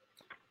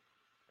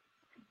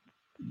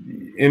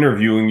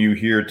 Interviewing you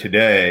here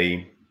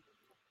today,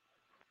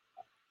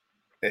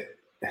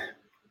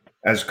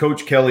 as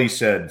Coach Kelly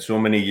said so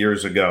many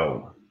years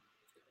ago,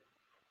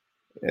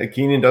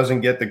 Keanon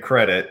doesn't get the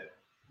credit,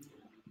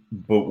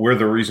 but we're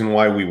the reason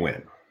why we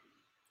win.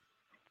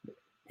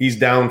 He's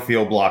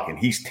downfield blocking.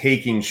 He's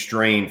taking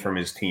strain from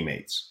his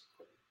teammates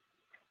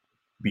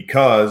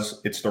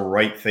because it's the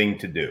right thing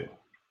to do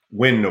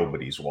when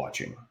nobody's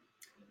watching.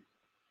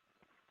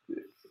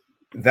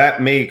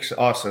 That makes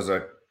us as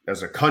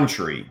a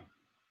country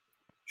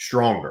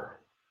stronger.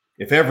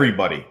 If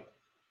everybody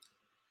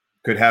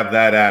could have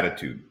that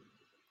attitude,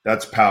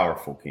 that's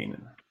powerful,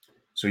 Keanon.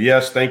 So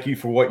yes, thank you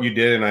for what you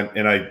did,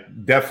 and I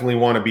definitely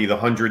want to be the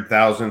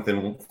 100,000th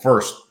and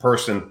first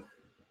person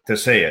to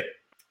say it.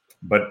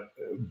 But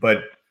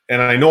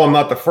and I know I'm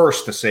not the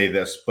first to say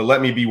this, but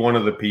let me be one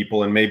of the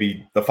people and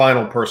maybe the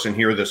final person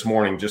here this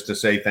morning just to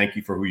say thank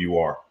you for who you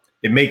are.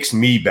 It makes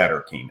me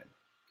better, Keanon.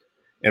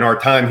 And our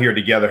time here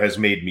together has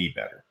made me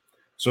better.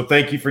 So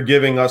thank you for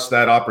giving us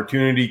that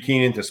opportunity,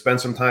 Keanon, to spend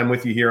some time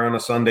with you here on a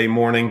Sunday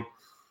morning.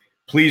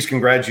 Please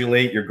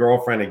congratulate your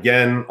girlfriend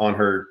again on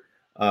her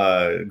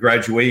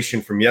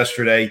graduation from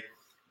yesterday.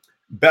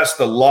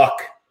 Best of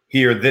luck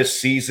here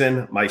this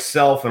season.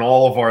 Myself and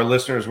all of our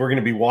listeners, we're going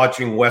to be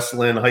watching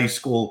Westland High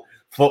School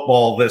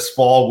football this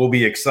fall. We'll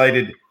be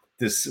excited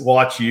to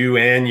watch you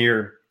and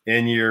your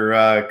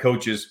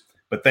coaches.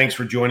 But thanks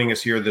for joining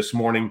us here this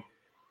morning.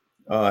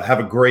 Have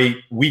a great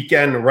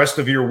weekend. The rest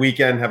of your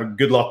weekend. Have a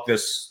good luck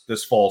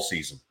this fall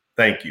season.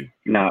 Thank you.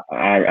 No,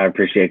 I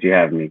appreciate you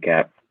having me,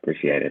 Cap.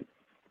 Appreciate it.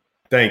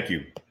 Thank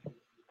you.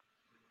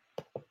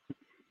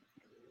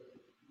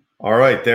 All right.